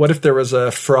there was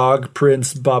a Frog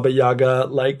Prince Baba Yaga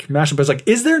like mashup? I was like,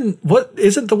 isn't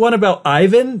the one about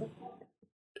Ivan?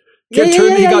 He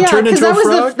got turned into a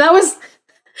frog? That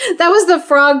was the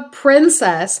Frog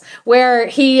Princess where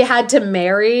he had to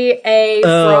marry a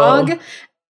frog.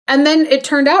 And then it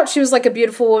turned out she was like a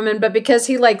beautiful woman, but because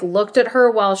he like looked at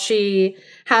her while she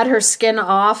had her skin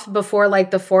off before like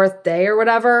the 4th day or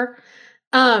whatever,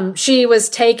 she was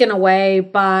taken away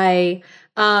by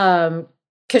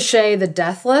Cachet the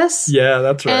Deathless. Yeah,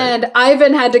 that's right. And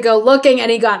Ivan had to go looking, and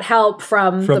he got help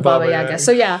from the Baba Yaga.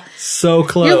 So yeah, so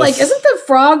close. You're like, isn't the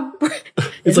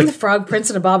Frog Prince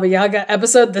in a Baba Yaga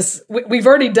episode? We've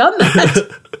already done that.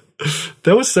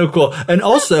 That was so cool. And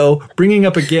also bringing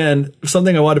up again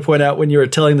something I wanted to point out when you were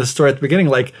telling the story at the beginning,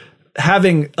 like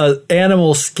having an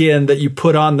animal skin that you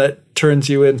put on that turns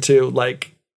you into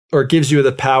like, or gives you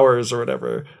the powers or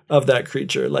whatever of that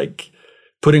creature, like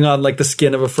putting on like the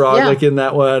skin of a frog, like in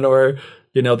that one, or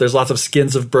There's lots of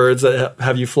skins of birds that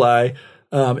have you fly.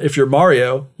 If you're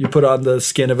Mario, you put on the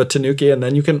skin of a tanuki and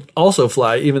then you can also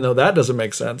fly, even though that doesn't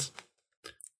make sense.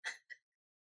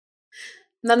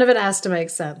 None of it has to make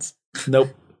sense. Nope.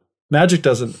 Magic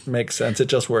doesn't make sense. It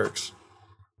just works.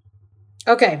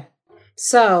 Okay.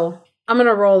 So I'm going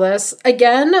to roll this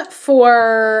again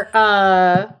for,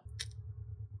 it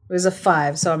was a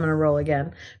 5. So I'm going to roll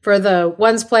again for the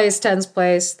ones place, tens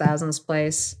place, thousands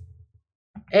place.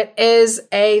 It is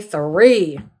a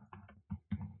 3.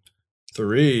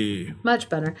 3. Much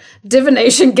better.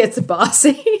 Divination gets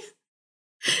bossy.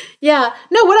 Yeah.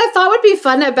 No, what I thought would be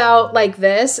fun about like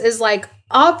this is like,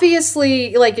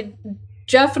 obviously, like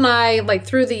Jeff and I, like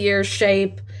through the years,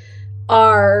 shape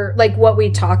our like what we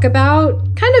talk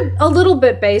about, kind of a little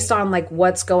bit based on like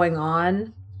what's going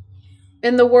on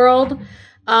in the world,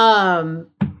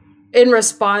 in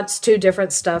response to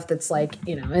different stuff that's like,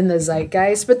 in the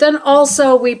zeitgeist. But then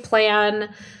also we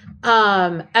plan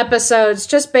episodes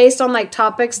just based on like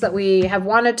topics that we have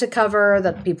wanted to cover,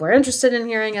 that people are interested in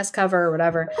hearing us cover or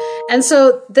whatever. And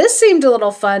so this seemed a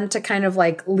little fun to kind of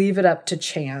like leave it up to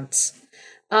chance.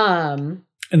 And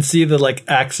see the like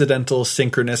accidental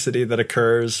synchronicity that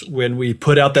occurs when we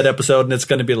put out that episode, and it's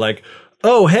going to be like,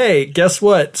 oh, hey, guess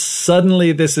what?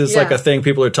 Suddenly this is like a thing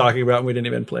people are talking about and we didn't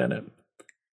even plan it.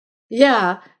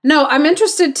 Yeah. No, I'm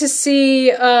interested to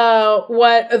see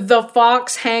what the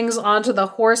fox hangs onto the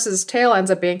horse's tail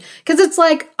ends up being. Because it's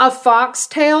like a fox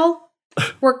tail.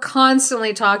 We're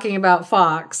constantly talking about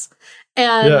fox.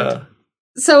 And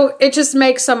so it just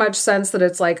makes so much sense that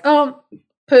it's like, oh,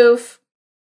 poof.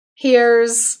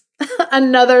 Here's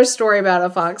another story about a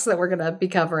fox that we're going to be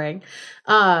covering.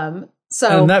 And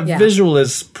that visual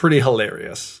is pretty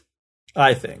hilarious,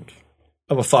 I think.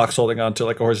 Of a fox holding on to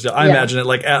like a horse's tail. I imagine it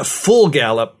like at full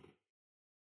gallop.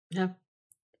 Yeah.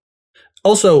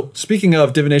 Also, speaking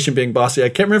of divination being bossy, I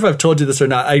can't remember if I've told you this or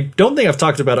not. I don't think I've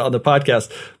talked about it on the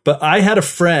podcast, but I had a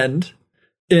friend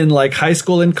in like high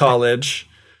school and college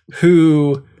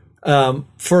who,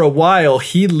 for a while,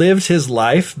 he lived his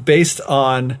life based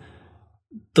on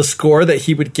the score that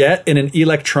he would get in an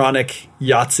electronic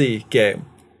Yahtzee game.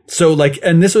 So like,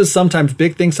 and this was sometimes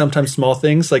big things, sometimes small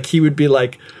things. Like he would be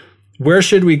like, where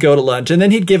should we go to lunch? And then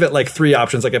he'd give it like 3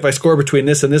 options. Like if I score between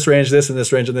this and this range, this and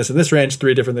this range, and this and this range,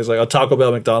 3 different things, like Taco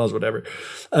Bell, McDonald's, whatever.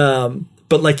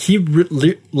 But like he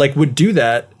like would do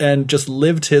that and just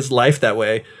lived his life that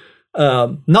way.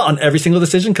 Not on every single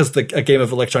decision, because a game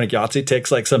of electronic Yahtzee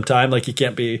takes like some time. Like you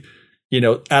can't be,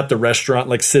 at the restaurant,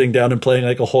 like sitting down and playing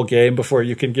like a whole game before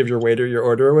you can give your waiter your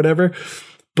order or whatever.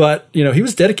 But, he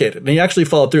was dedicated and he actually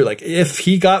followed through. Like if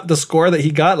he got the score that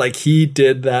he got, like he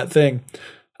did that thing.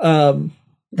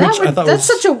 That's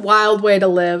such a wild way to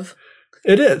live.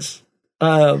 It is.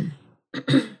 I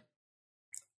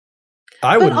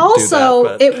wouldn't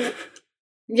also, do that.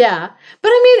 Yeah. But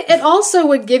I mean, it also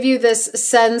would give you this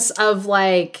sense of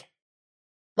like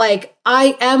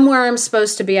I am where I'm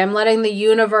supposed to be. I'm letting the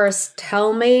universe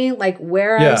tell me like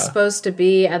where I'm supposed to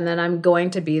be, and then I'm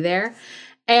going to be there.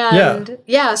 And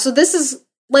so this is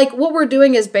like what we're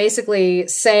doing is basically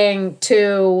saying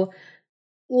to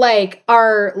like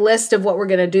our list of what we're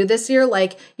going to do this year,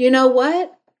 like, you know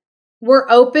what? We're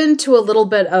open to a little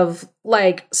bit of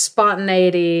like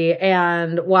spontaneity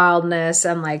and wildness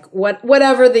and like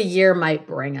whatever the year might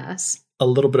bring us. A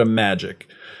little bit of magic.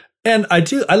 And I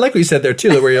like what you said there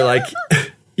too, where you're like,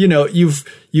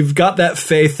 you've got that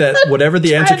faith that whatever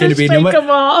the answer can be,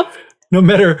 no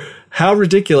matter how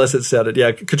ridiculous it sounded.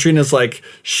 Yeah, Katrina's like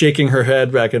shaking her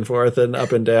head back and forth and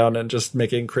up and down and just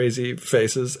making crazy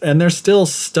faces, and they're still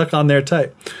stuck on their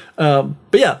type. But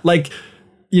yeah, like,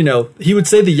 he would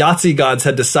say the Yahtzee gods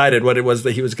had decided what it was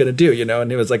that he was going to do,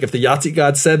 and he was like, if the Yahtzee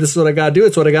gods said this is what I got to do,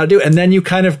 it's what I got to do. And then you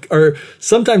kind of, or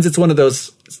sometimes it's one of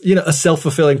those, a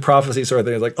self-fulfilling prophecy sort of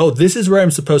thing. It's like, oh, this is where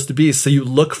I'm supposed to be. So you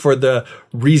look for the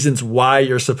reasons why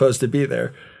you're supposed to be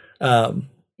there.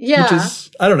 Which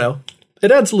is, I don't know.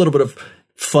 It adds a little bit of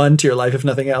fun to your life, if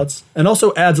nothing else. And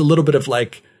also adds a little bit of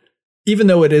like, even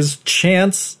though it is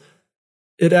chance,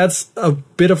 it adds a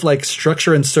bit of like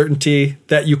structure and certainty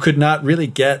that you could not really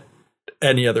get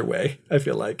any other way, I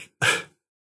feel like.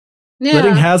 Yeah.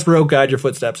 Letting Hasbro guide your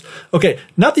footsteps. Okay,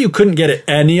 not that you couldn't get it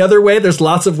any other way. There's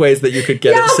lots of ways that you could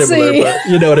get it similar, but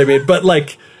you know what I mean? But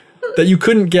like, that you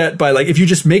couldn't get by like, if you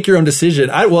just make your own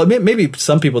decision. Maybe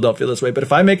some people don't feel this way, but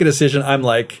if I make a decision, I'm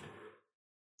like,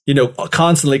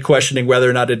 constantly questioning whether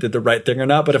or not I did the right thing or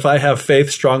not. But if I have faith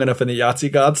strong enough in the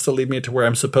Yahtzee gods to lead me to where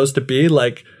I'm supposed to be,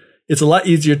 like, it's a lot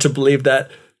easier to believe that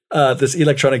this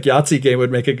electronic Yahtzee game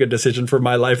would make a good decision for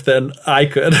my life than I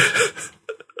could.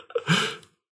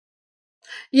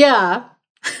 Yeah.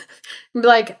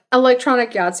 Like,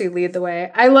 electronic Yahtzee, lead the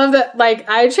way. I love that, like,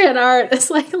 iChan art is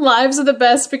like, lives are the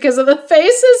best because of the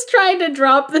faces trying to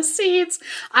drop the seeds.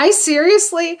 I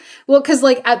seriously, well, because,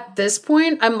 like, at this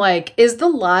point, I'm like, is the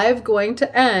live going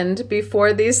to end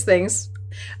before these things?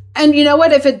 And you know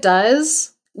what? If it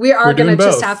does, we are going to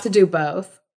just have to do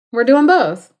both. We're doing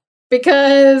both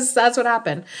because that's what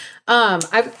happened.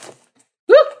 I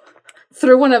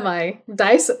threw one of my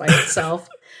dice at myself.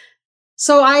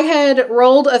 So I had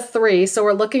rolled a 3, so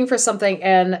we're looking for something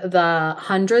in the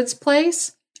hundreds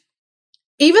place.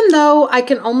 Even though I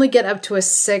can only get up to a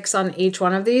 6 on each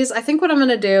one of these, I think what I'm going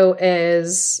to do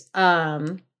is,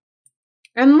 and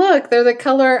look, they're the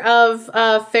color of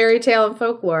fairy tale and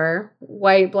folklore,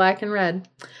 white, black, and red.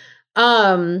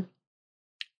 Should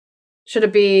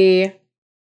it be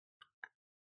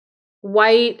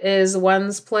white is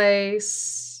 1's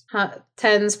place,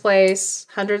 10's place,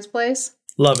 100's place?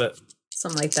 Love it.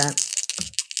 Something like that.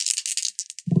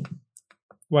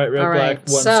 White, red, black,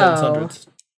 1's, 10's, 100's.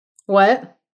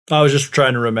 What? I was just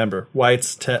trying to remember.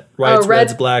 Whites,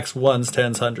 reds, blacks, 1's,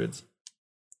 10's, 100's.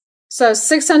 So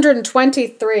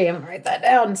 623. I'm going to write that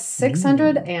down.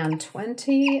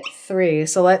 623.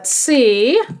 So let's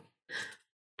see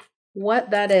what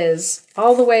that is.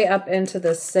 All the way up into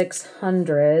the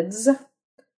 600s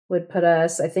would put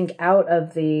us, I think, out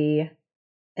of the...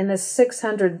 in the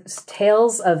 600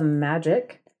 Tales of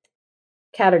Magic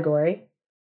category.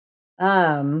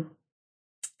 Because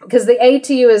the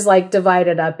ATU is like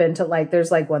divided up into like,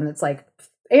 there's like one that's like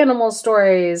animal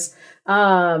stories,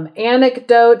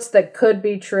 anecdotes that could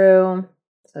be true.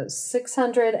 So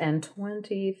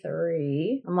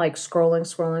 623. I'm like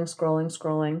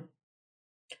scrolling.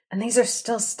 And these are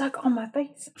still stuck on my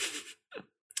face.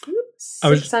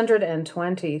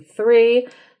 623.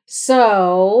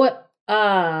 So...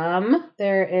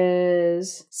 there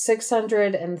is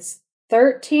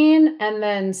 613 and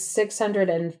then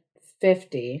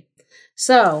 650.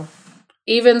 So,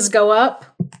 evens go up.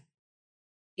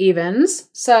 Evens.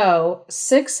 So,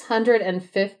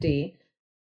 650.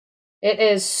 It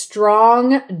is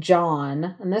Strong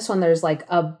John. And this one, there's like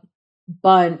a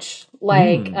bunch,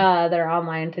 like, that are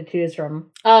online to choose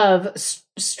from, of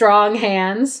strong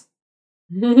hands.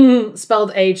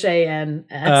 Spelled Hans.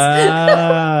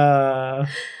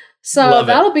 So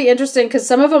that'll be interesting because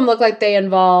some of them look like they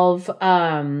involve what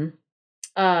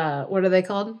are they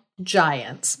called?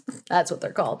 Giants. That's what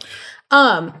they're called.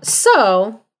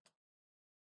 So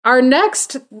our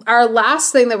last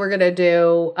thing that we're gonna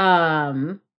do,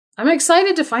 I'm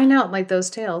excited to find out like those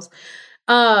tales.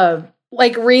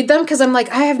 Like read them because I'm like,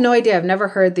 I have no idea. I've never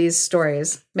heard these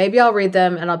stories. Maybe I'll read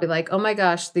them and I'll be like, oh my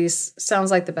gosh, these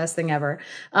sounds like the best thing ever.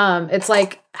 It's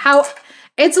like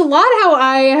it's a lot how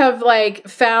I have like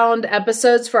found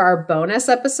episodes for our bonus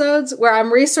episodes where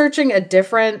I'm researching a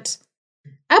different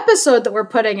episode that we're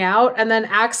putting out. And then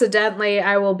accidentally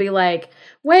I will be like,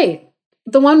 wait,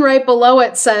 the one right below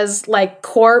it says like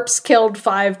corpse killed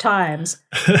 5 times.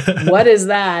 What is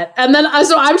that? And then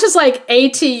so I'm just like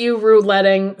ATU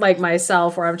rouletting like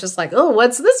myself where I'm just like, oh,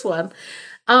 what's this one?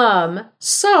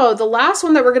 So the last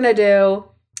one that we're going to do,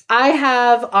 I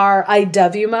have our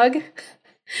IW mug,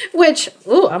 which, I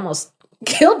almost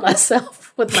killed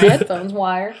myself with my headphones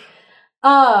wire.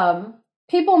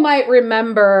 People might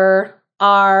remember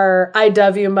our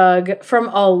IW mug from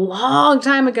a long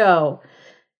time ago.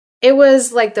 It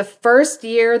was like the first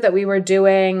year that we were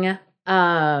doing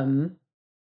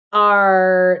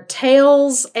our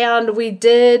tales, and we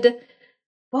did,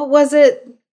 what was it?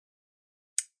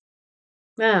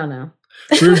 I don't know.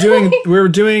 We were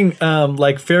doing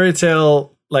like fairy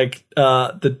tale, like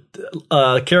the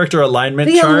character alignment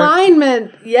chart. The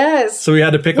alignment, yes. So we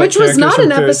had to pick which like was not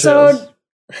an episode.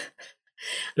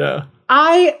 Yeah.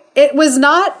 It was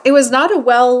not a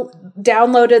well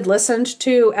downloaded, listened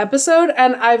to episode,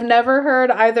 and I've never heard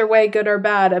either way, good or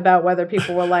bad, about whether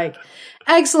people were like,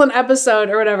 excellent episode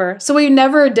or whatever. So we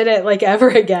never did it like ever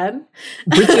again.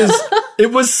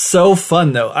 It was so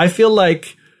fun though. I feel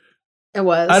like it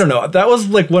was. I don't know. That was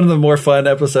like one of the more fun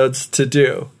episodes to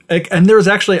do. Like, and there was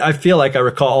actually, I feel like I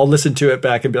recall, I'll listen to it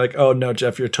back and be like, oh no,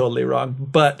 Jeff, you're totally wrong.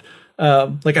 But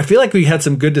like, I feel like we had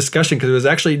some good discussion because it was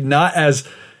actually not as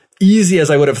easy as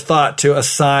I would have thought to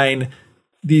assign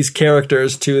these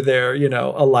characters to their,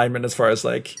 alignment as far as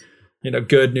like,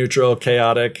 good, neutral,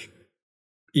 chaotic,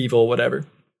 evil, whatever.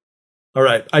 All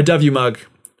right. IW mug.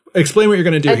 Explain what you're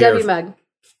going to do here. IW mug.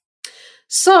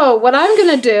 So what I'm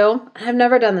going to do, I've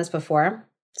never done this before,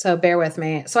 so bear with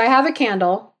me. So I have a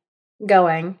candle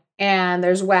going and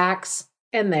there's wax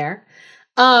in there.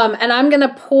 And I'm going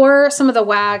to pour some of the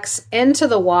wax into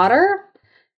the water.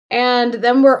 And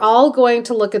then we're all going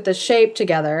to look at the shape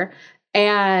together.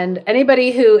 And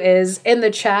anybody who is in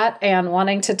the chat and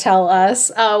wanting to tell us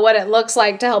what it looks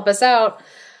like to help us out,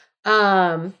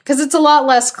 because it's a lot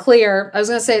less clear. I was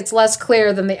going to say it's less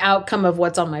clear than the outcome of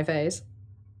what's on my face.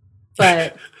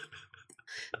 But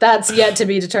that's yet to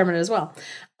be determined as well.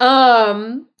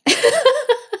 And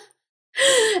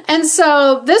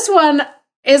so this one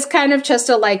is kind of just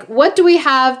a like, what do we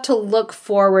have to look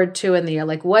forward to in the year?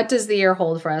 Like, what does the year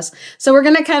hold for us? So we're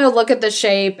going to kind of look at the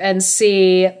shape and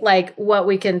see like what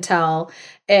we can tell.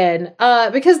 And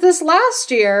because this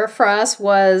last year for us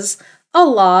was a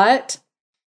lot.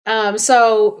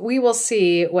 So we will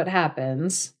see what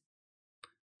happens.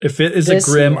 If it is a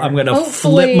Grimm, I'm going to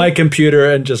flip my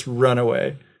computer and just run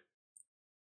away.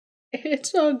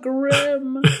 It's a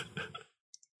Grimm.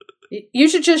 You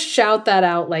should just shout that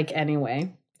out like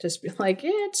anyway. Just be like,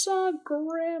 it's a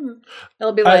Grimm.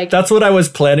 It'll be like... that's what I was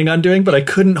planning on doing, but I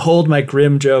couldn't hold my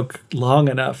Grimm joke long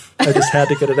enough. I just had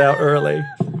to get it out early.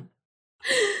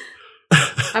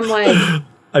 I'm like...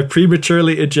 I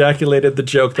prematurely ejaculated the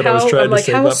joke that I was trying to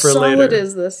save up for later. How solid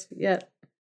is this yet?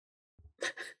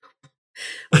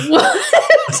 What?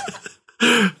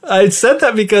 I said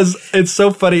that because it's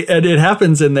so funny, and it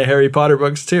happens in the Harry Potter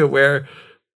books too, where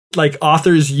like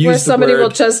authors use where somebody will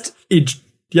just they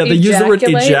use the word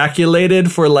ejaculated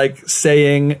for like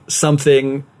saying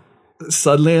something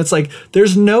suddenly. It's like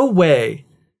there's no way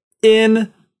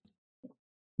in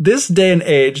this day and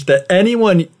age that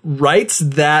anyone writes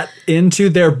that into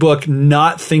their book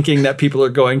not thinking that people are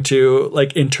going to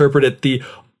like interpret it the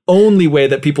only way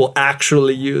that people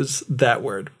actually use that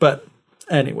word. But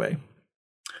anyway.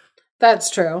 That's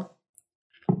true.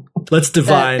 Let's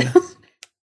divine.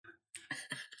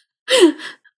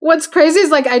 What's crazy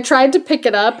is like I tried to pick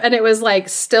it up and it was like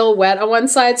still wet on one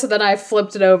side, so then I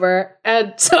flipped it over.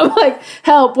 And so I'm like,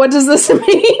 help, what does this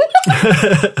mean?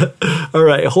 All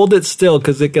right, hold it still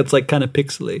because it gets like kind of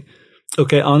pixely.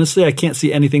 Okay, honestly, I can't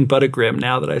see anything but a Grimm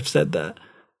now that I've said that.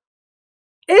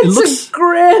 It looks a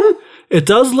Grimm. It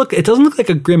doesn't look like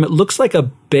a Grimm. It looks like a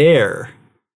bear.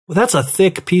 Well, that's a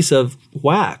thick piece of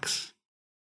wax.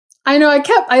 I know, I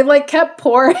kept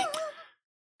pouring.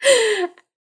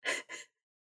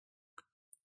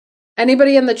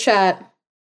 Anybody in the chat?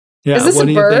 Yeah, is this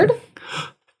a bird?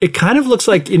 It kind of looks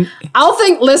like... I'll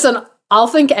think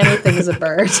anything is a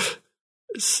bird.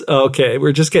 Okay,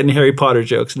 we're just getting Harry Potter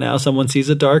jokes now. Someone sees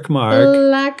a dark mark.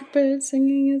 Blackbird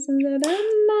singing isn't it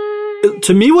a night?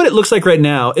 To me, what it looks like right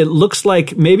now, it looks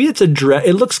like maybe it's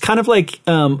it looks kind of like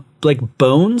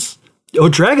bones. Oh,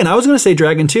 dragon. I was going to say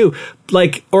dragon too.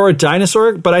 Or a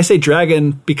dinosaur, but I say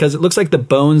dragon because it looks like the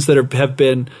bones that have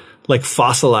been like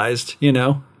fossilized, you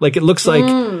know? Like it looks like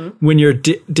when you're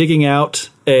digging out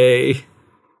a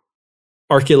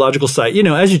archaeological site, you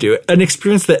know, as you do, an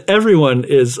experience that everyone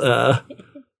is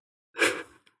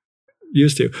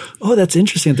used to. Oh, that's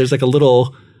interesting. There's like a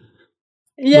little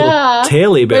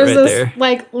taily bit right there.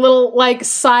 Like little like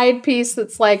side piece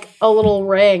that's like a little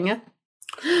ring.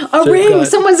 A ring!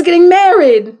 Someone's getting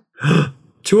married!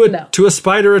 to a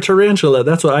spider or tarantula.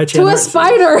 That's what I changed. To a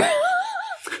spider!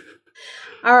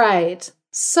 All right.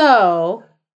 So,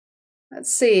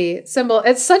 let's see. Symbol.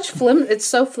 It's so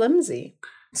flimsy.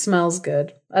 It smells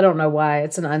good. I don't know why.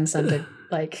 It's an unscented,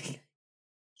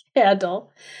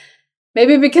 candle.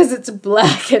 Maybe because it's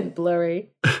black and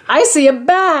blurry. I see a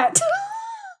bat!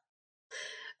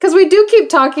 Because we do keep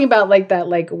talking about,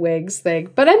 that, wigs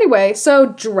thing. But anyway, so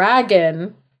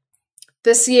dragon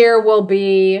this year will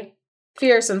be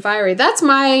fierce and fiery. That's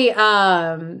my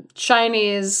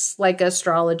Chinese,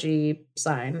 astrology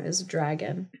sign is a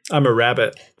dragon. I'm a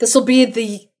rabbit. This will be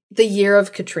the year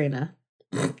of Katrina.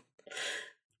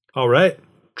 All right.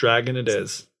 Dragon it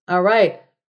is. All right.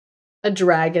 A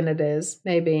dragon it is,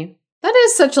 maybe. That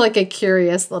is such, a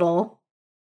curious little,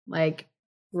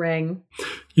 ring.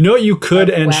 You know what you could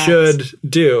and should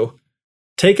do?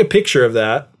 Take a picture of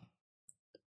that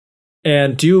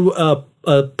and do a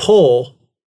poll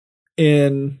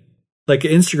in an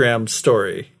Instagram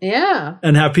story. Yeah.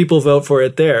 And have people vote for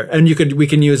it there. And we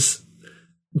can use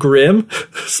Grimm,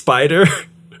 spider,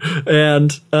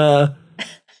 and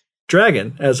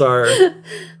dragon as our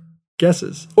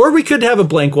guesses. Or we could have a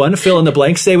blank one, fill in the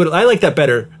blank, say what I like that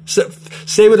better. So,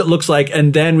 say what it looks like,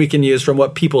 and then we can use from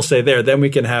what people say there. Then we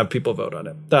can have people vote on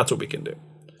it. That's what we can do.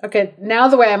 Okay, now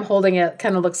the way I'm holding it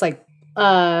kind of looks like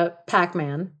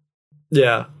Pac-Man.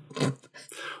 Yeah.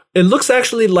 It looks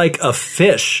actually like a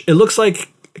fish. It looks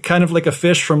kind of like a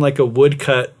fish from a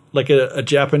woodcut, a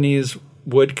Japanese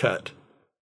woodcut.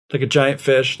 Like a giant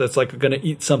fish that's going to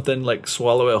eat something,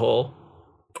 swallow it whole.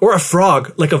 Or a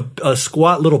frog, a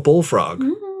squat little bullfrog.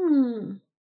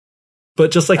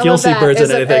 But just like you'll see birds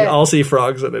in anything, I'll see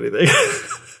frogs in anything.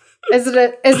 Is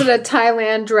it a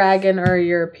Thailand dragon or a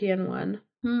European one?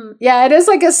 Yeah, it is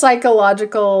like a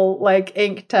psychological like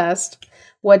ink test.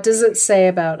 What does it say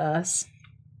about us?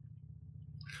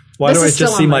 Why do I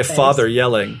just see my father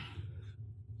yelling?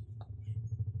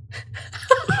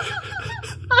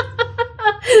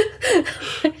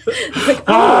 Like,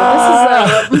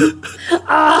 oh, this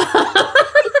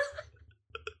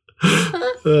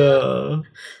is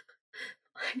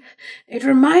it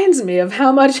reminds me of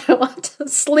how much I want to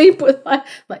sleep with my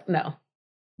no.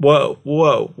 Whoa.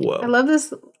 I love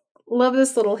this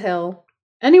little hill.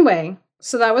 Anyway,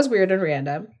 so that was weird and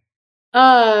random.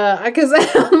 Because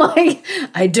I'm like,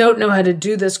 I don't know how to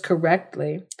do this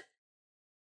correctly.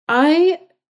 I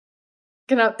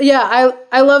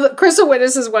love it. Crystal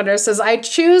Witnesses Wonder says, I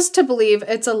choose to believe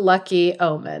it's a lucky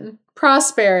omen.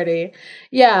 Prosperity.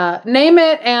 Yeah, name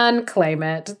it and claim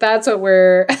it. That's what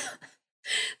we're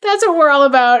all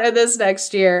about in this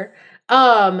next year.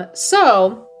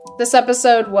 So this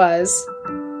episode was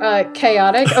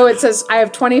chaotic. Oh, it says I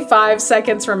have 25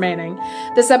 seconds remaining.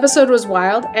 This episode was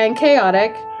wild and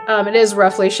chaotic. It is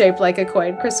roughly shaped like a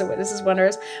coin. Crystal Witnesses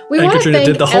Wonders. Katrina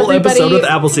did the whole episode with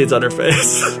apple seeds on her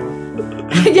face.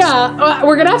 Yeah,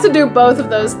 we're gonna have to do both of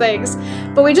those things.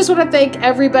 But we just want to thank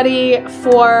everybody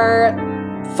for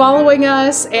following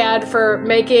us and for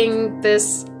making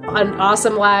this an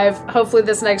awesome live. Hopefully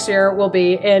this next year will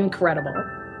be incredible.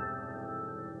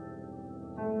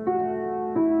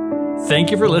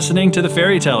 Thank you for listening to The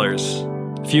Fairy Tellers.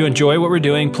 If you enjoy what we're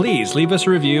doing, please leave us a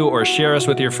review or share us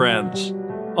with your friends.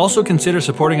 Also consider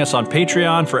supporting us on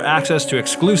Patreon for access to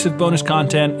exclusive bonus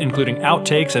content, including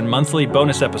outtakes and monthly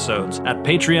bonus episodes at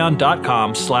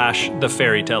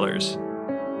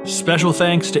patreon.com/thefairytellers. Special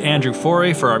thanks to Andrew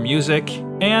Forey for our music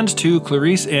and to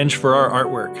Clarice Inch for our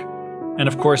artwork. And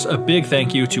of course, a big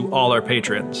thank you to all our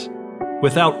patrons.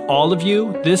 Without all of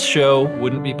you, this show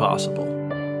wouldn't be possible.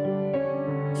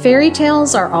 Fairy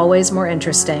tales are always more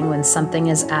interesting when something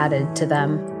is added to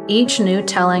them. Each new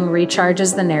telling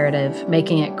recharges the narrative,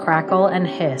 making it crackle and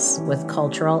hiss with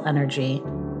cultural energy.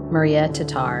 Maria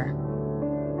Tatar.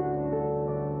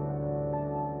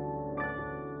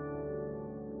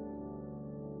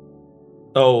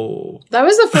 Oh. That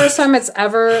was the first time it's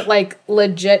ever,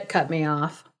 legit cut me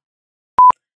off.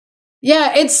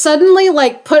 Yeah, it suddenly,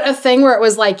 put a thing where it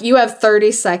was you have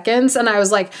 30 seconds, and I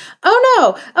was like, oh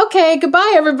no, okay,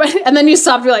 goodbye, everybody. And then you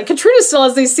stopped, you're like, Katrina still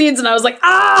has these seeds, and I was like,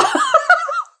 ah!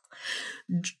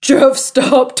 Jeff,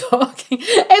 stop talking.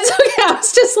 It's okay, I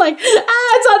was just like,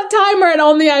 it's on a timer, and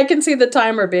only I can see the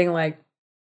timer being like,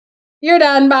 you're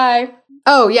done, bye.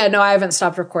 Oh, yeah, no, I haven't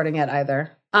stopped recording yet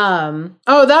either. Oh,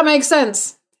 that makes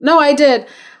sense. No, I did.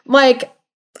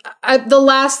 The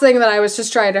last thing that I was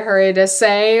just trying to hurry to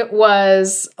say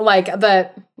was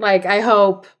that I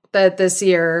hope that this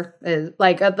year is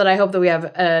that I hope that we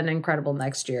have an incredible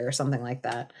next year or something like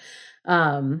that.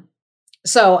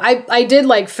 So I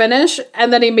did finish,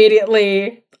 and then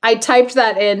immediately I typed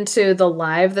that into the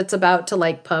live that's about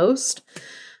to post.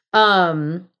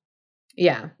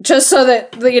 Yeah, just so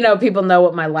that people know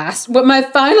what my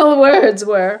final words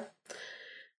were.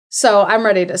 So I'm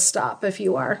ready to stop if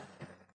you are.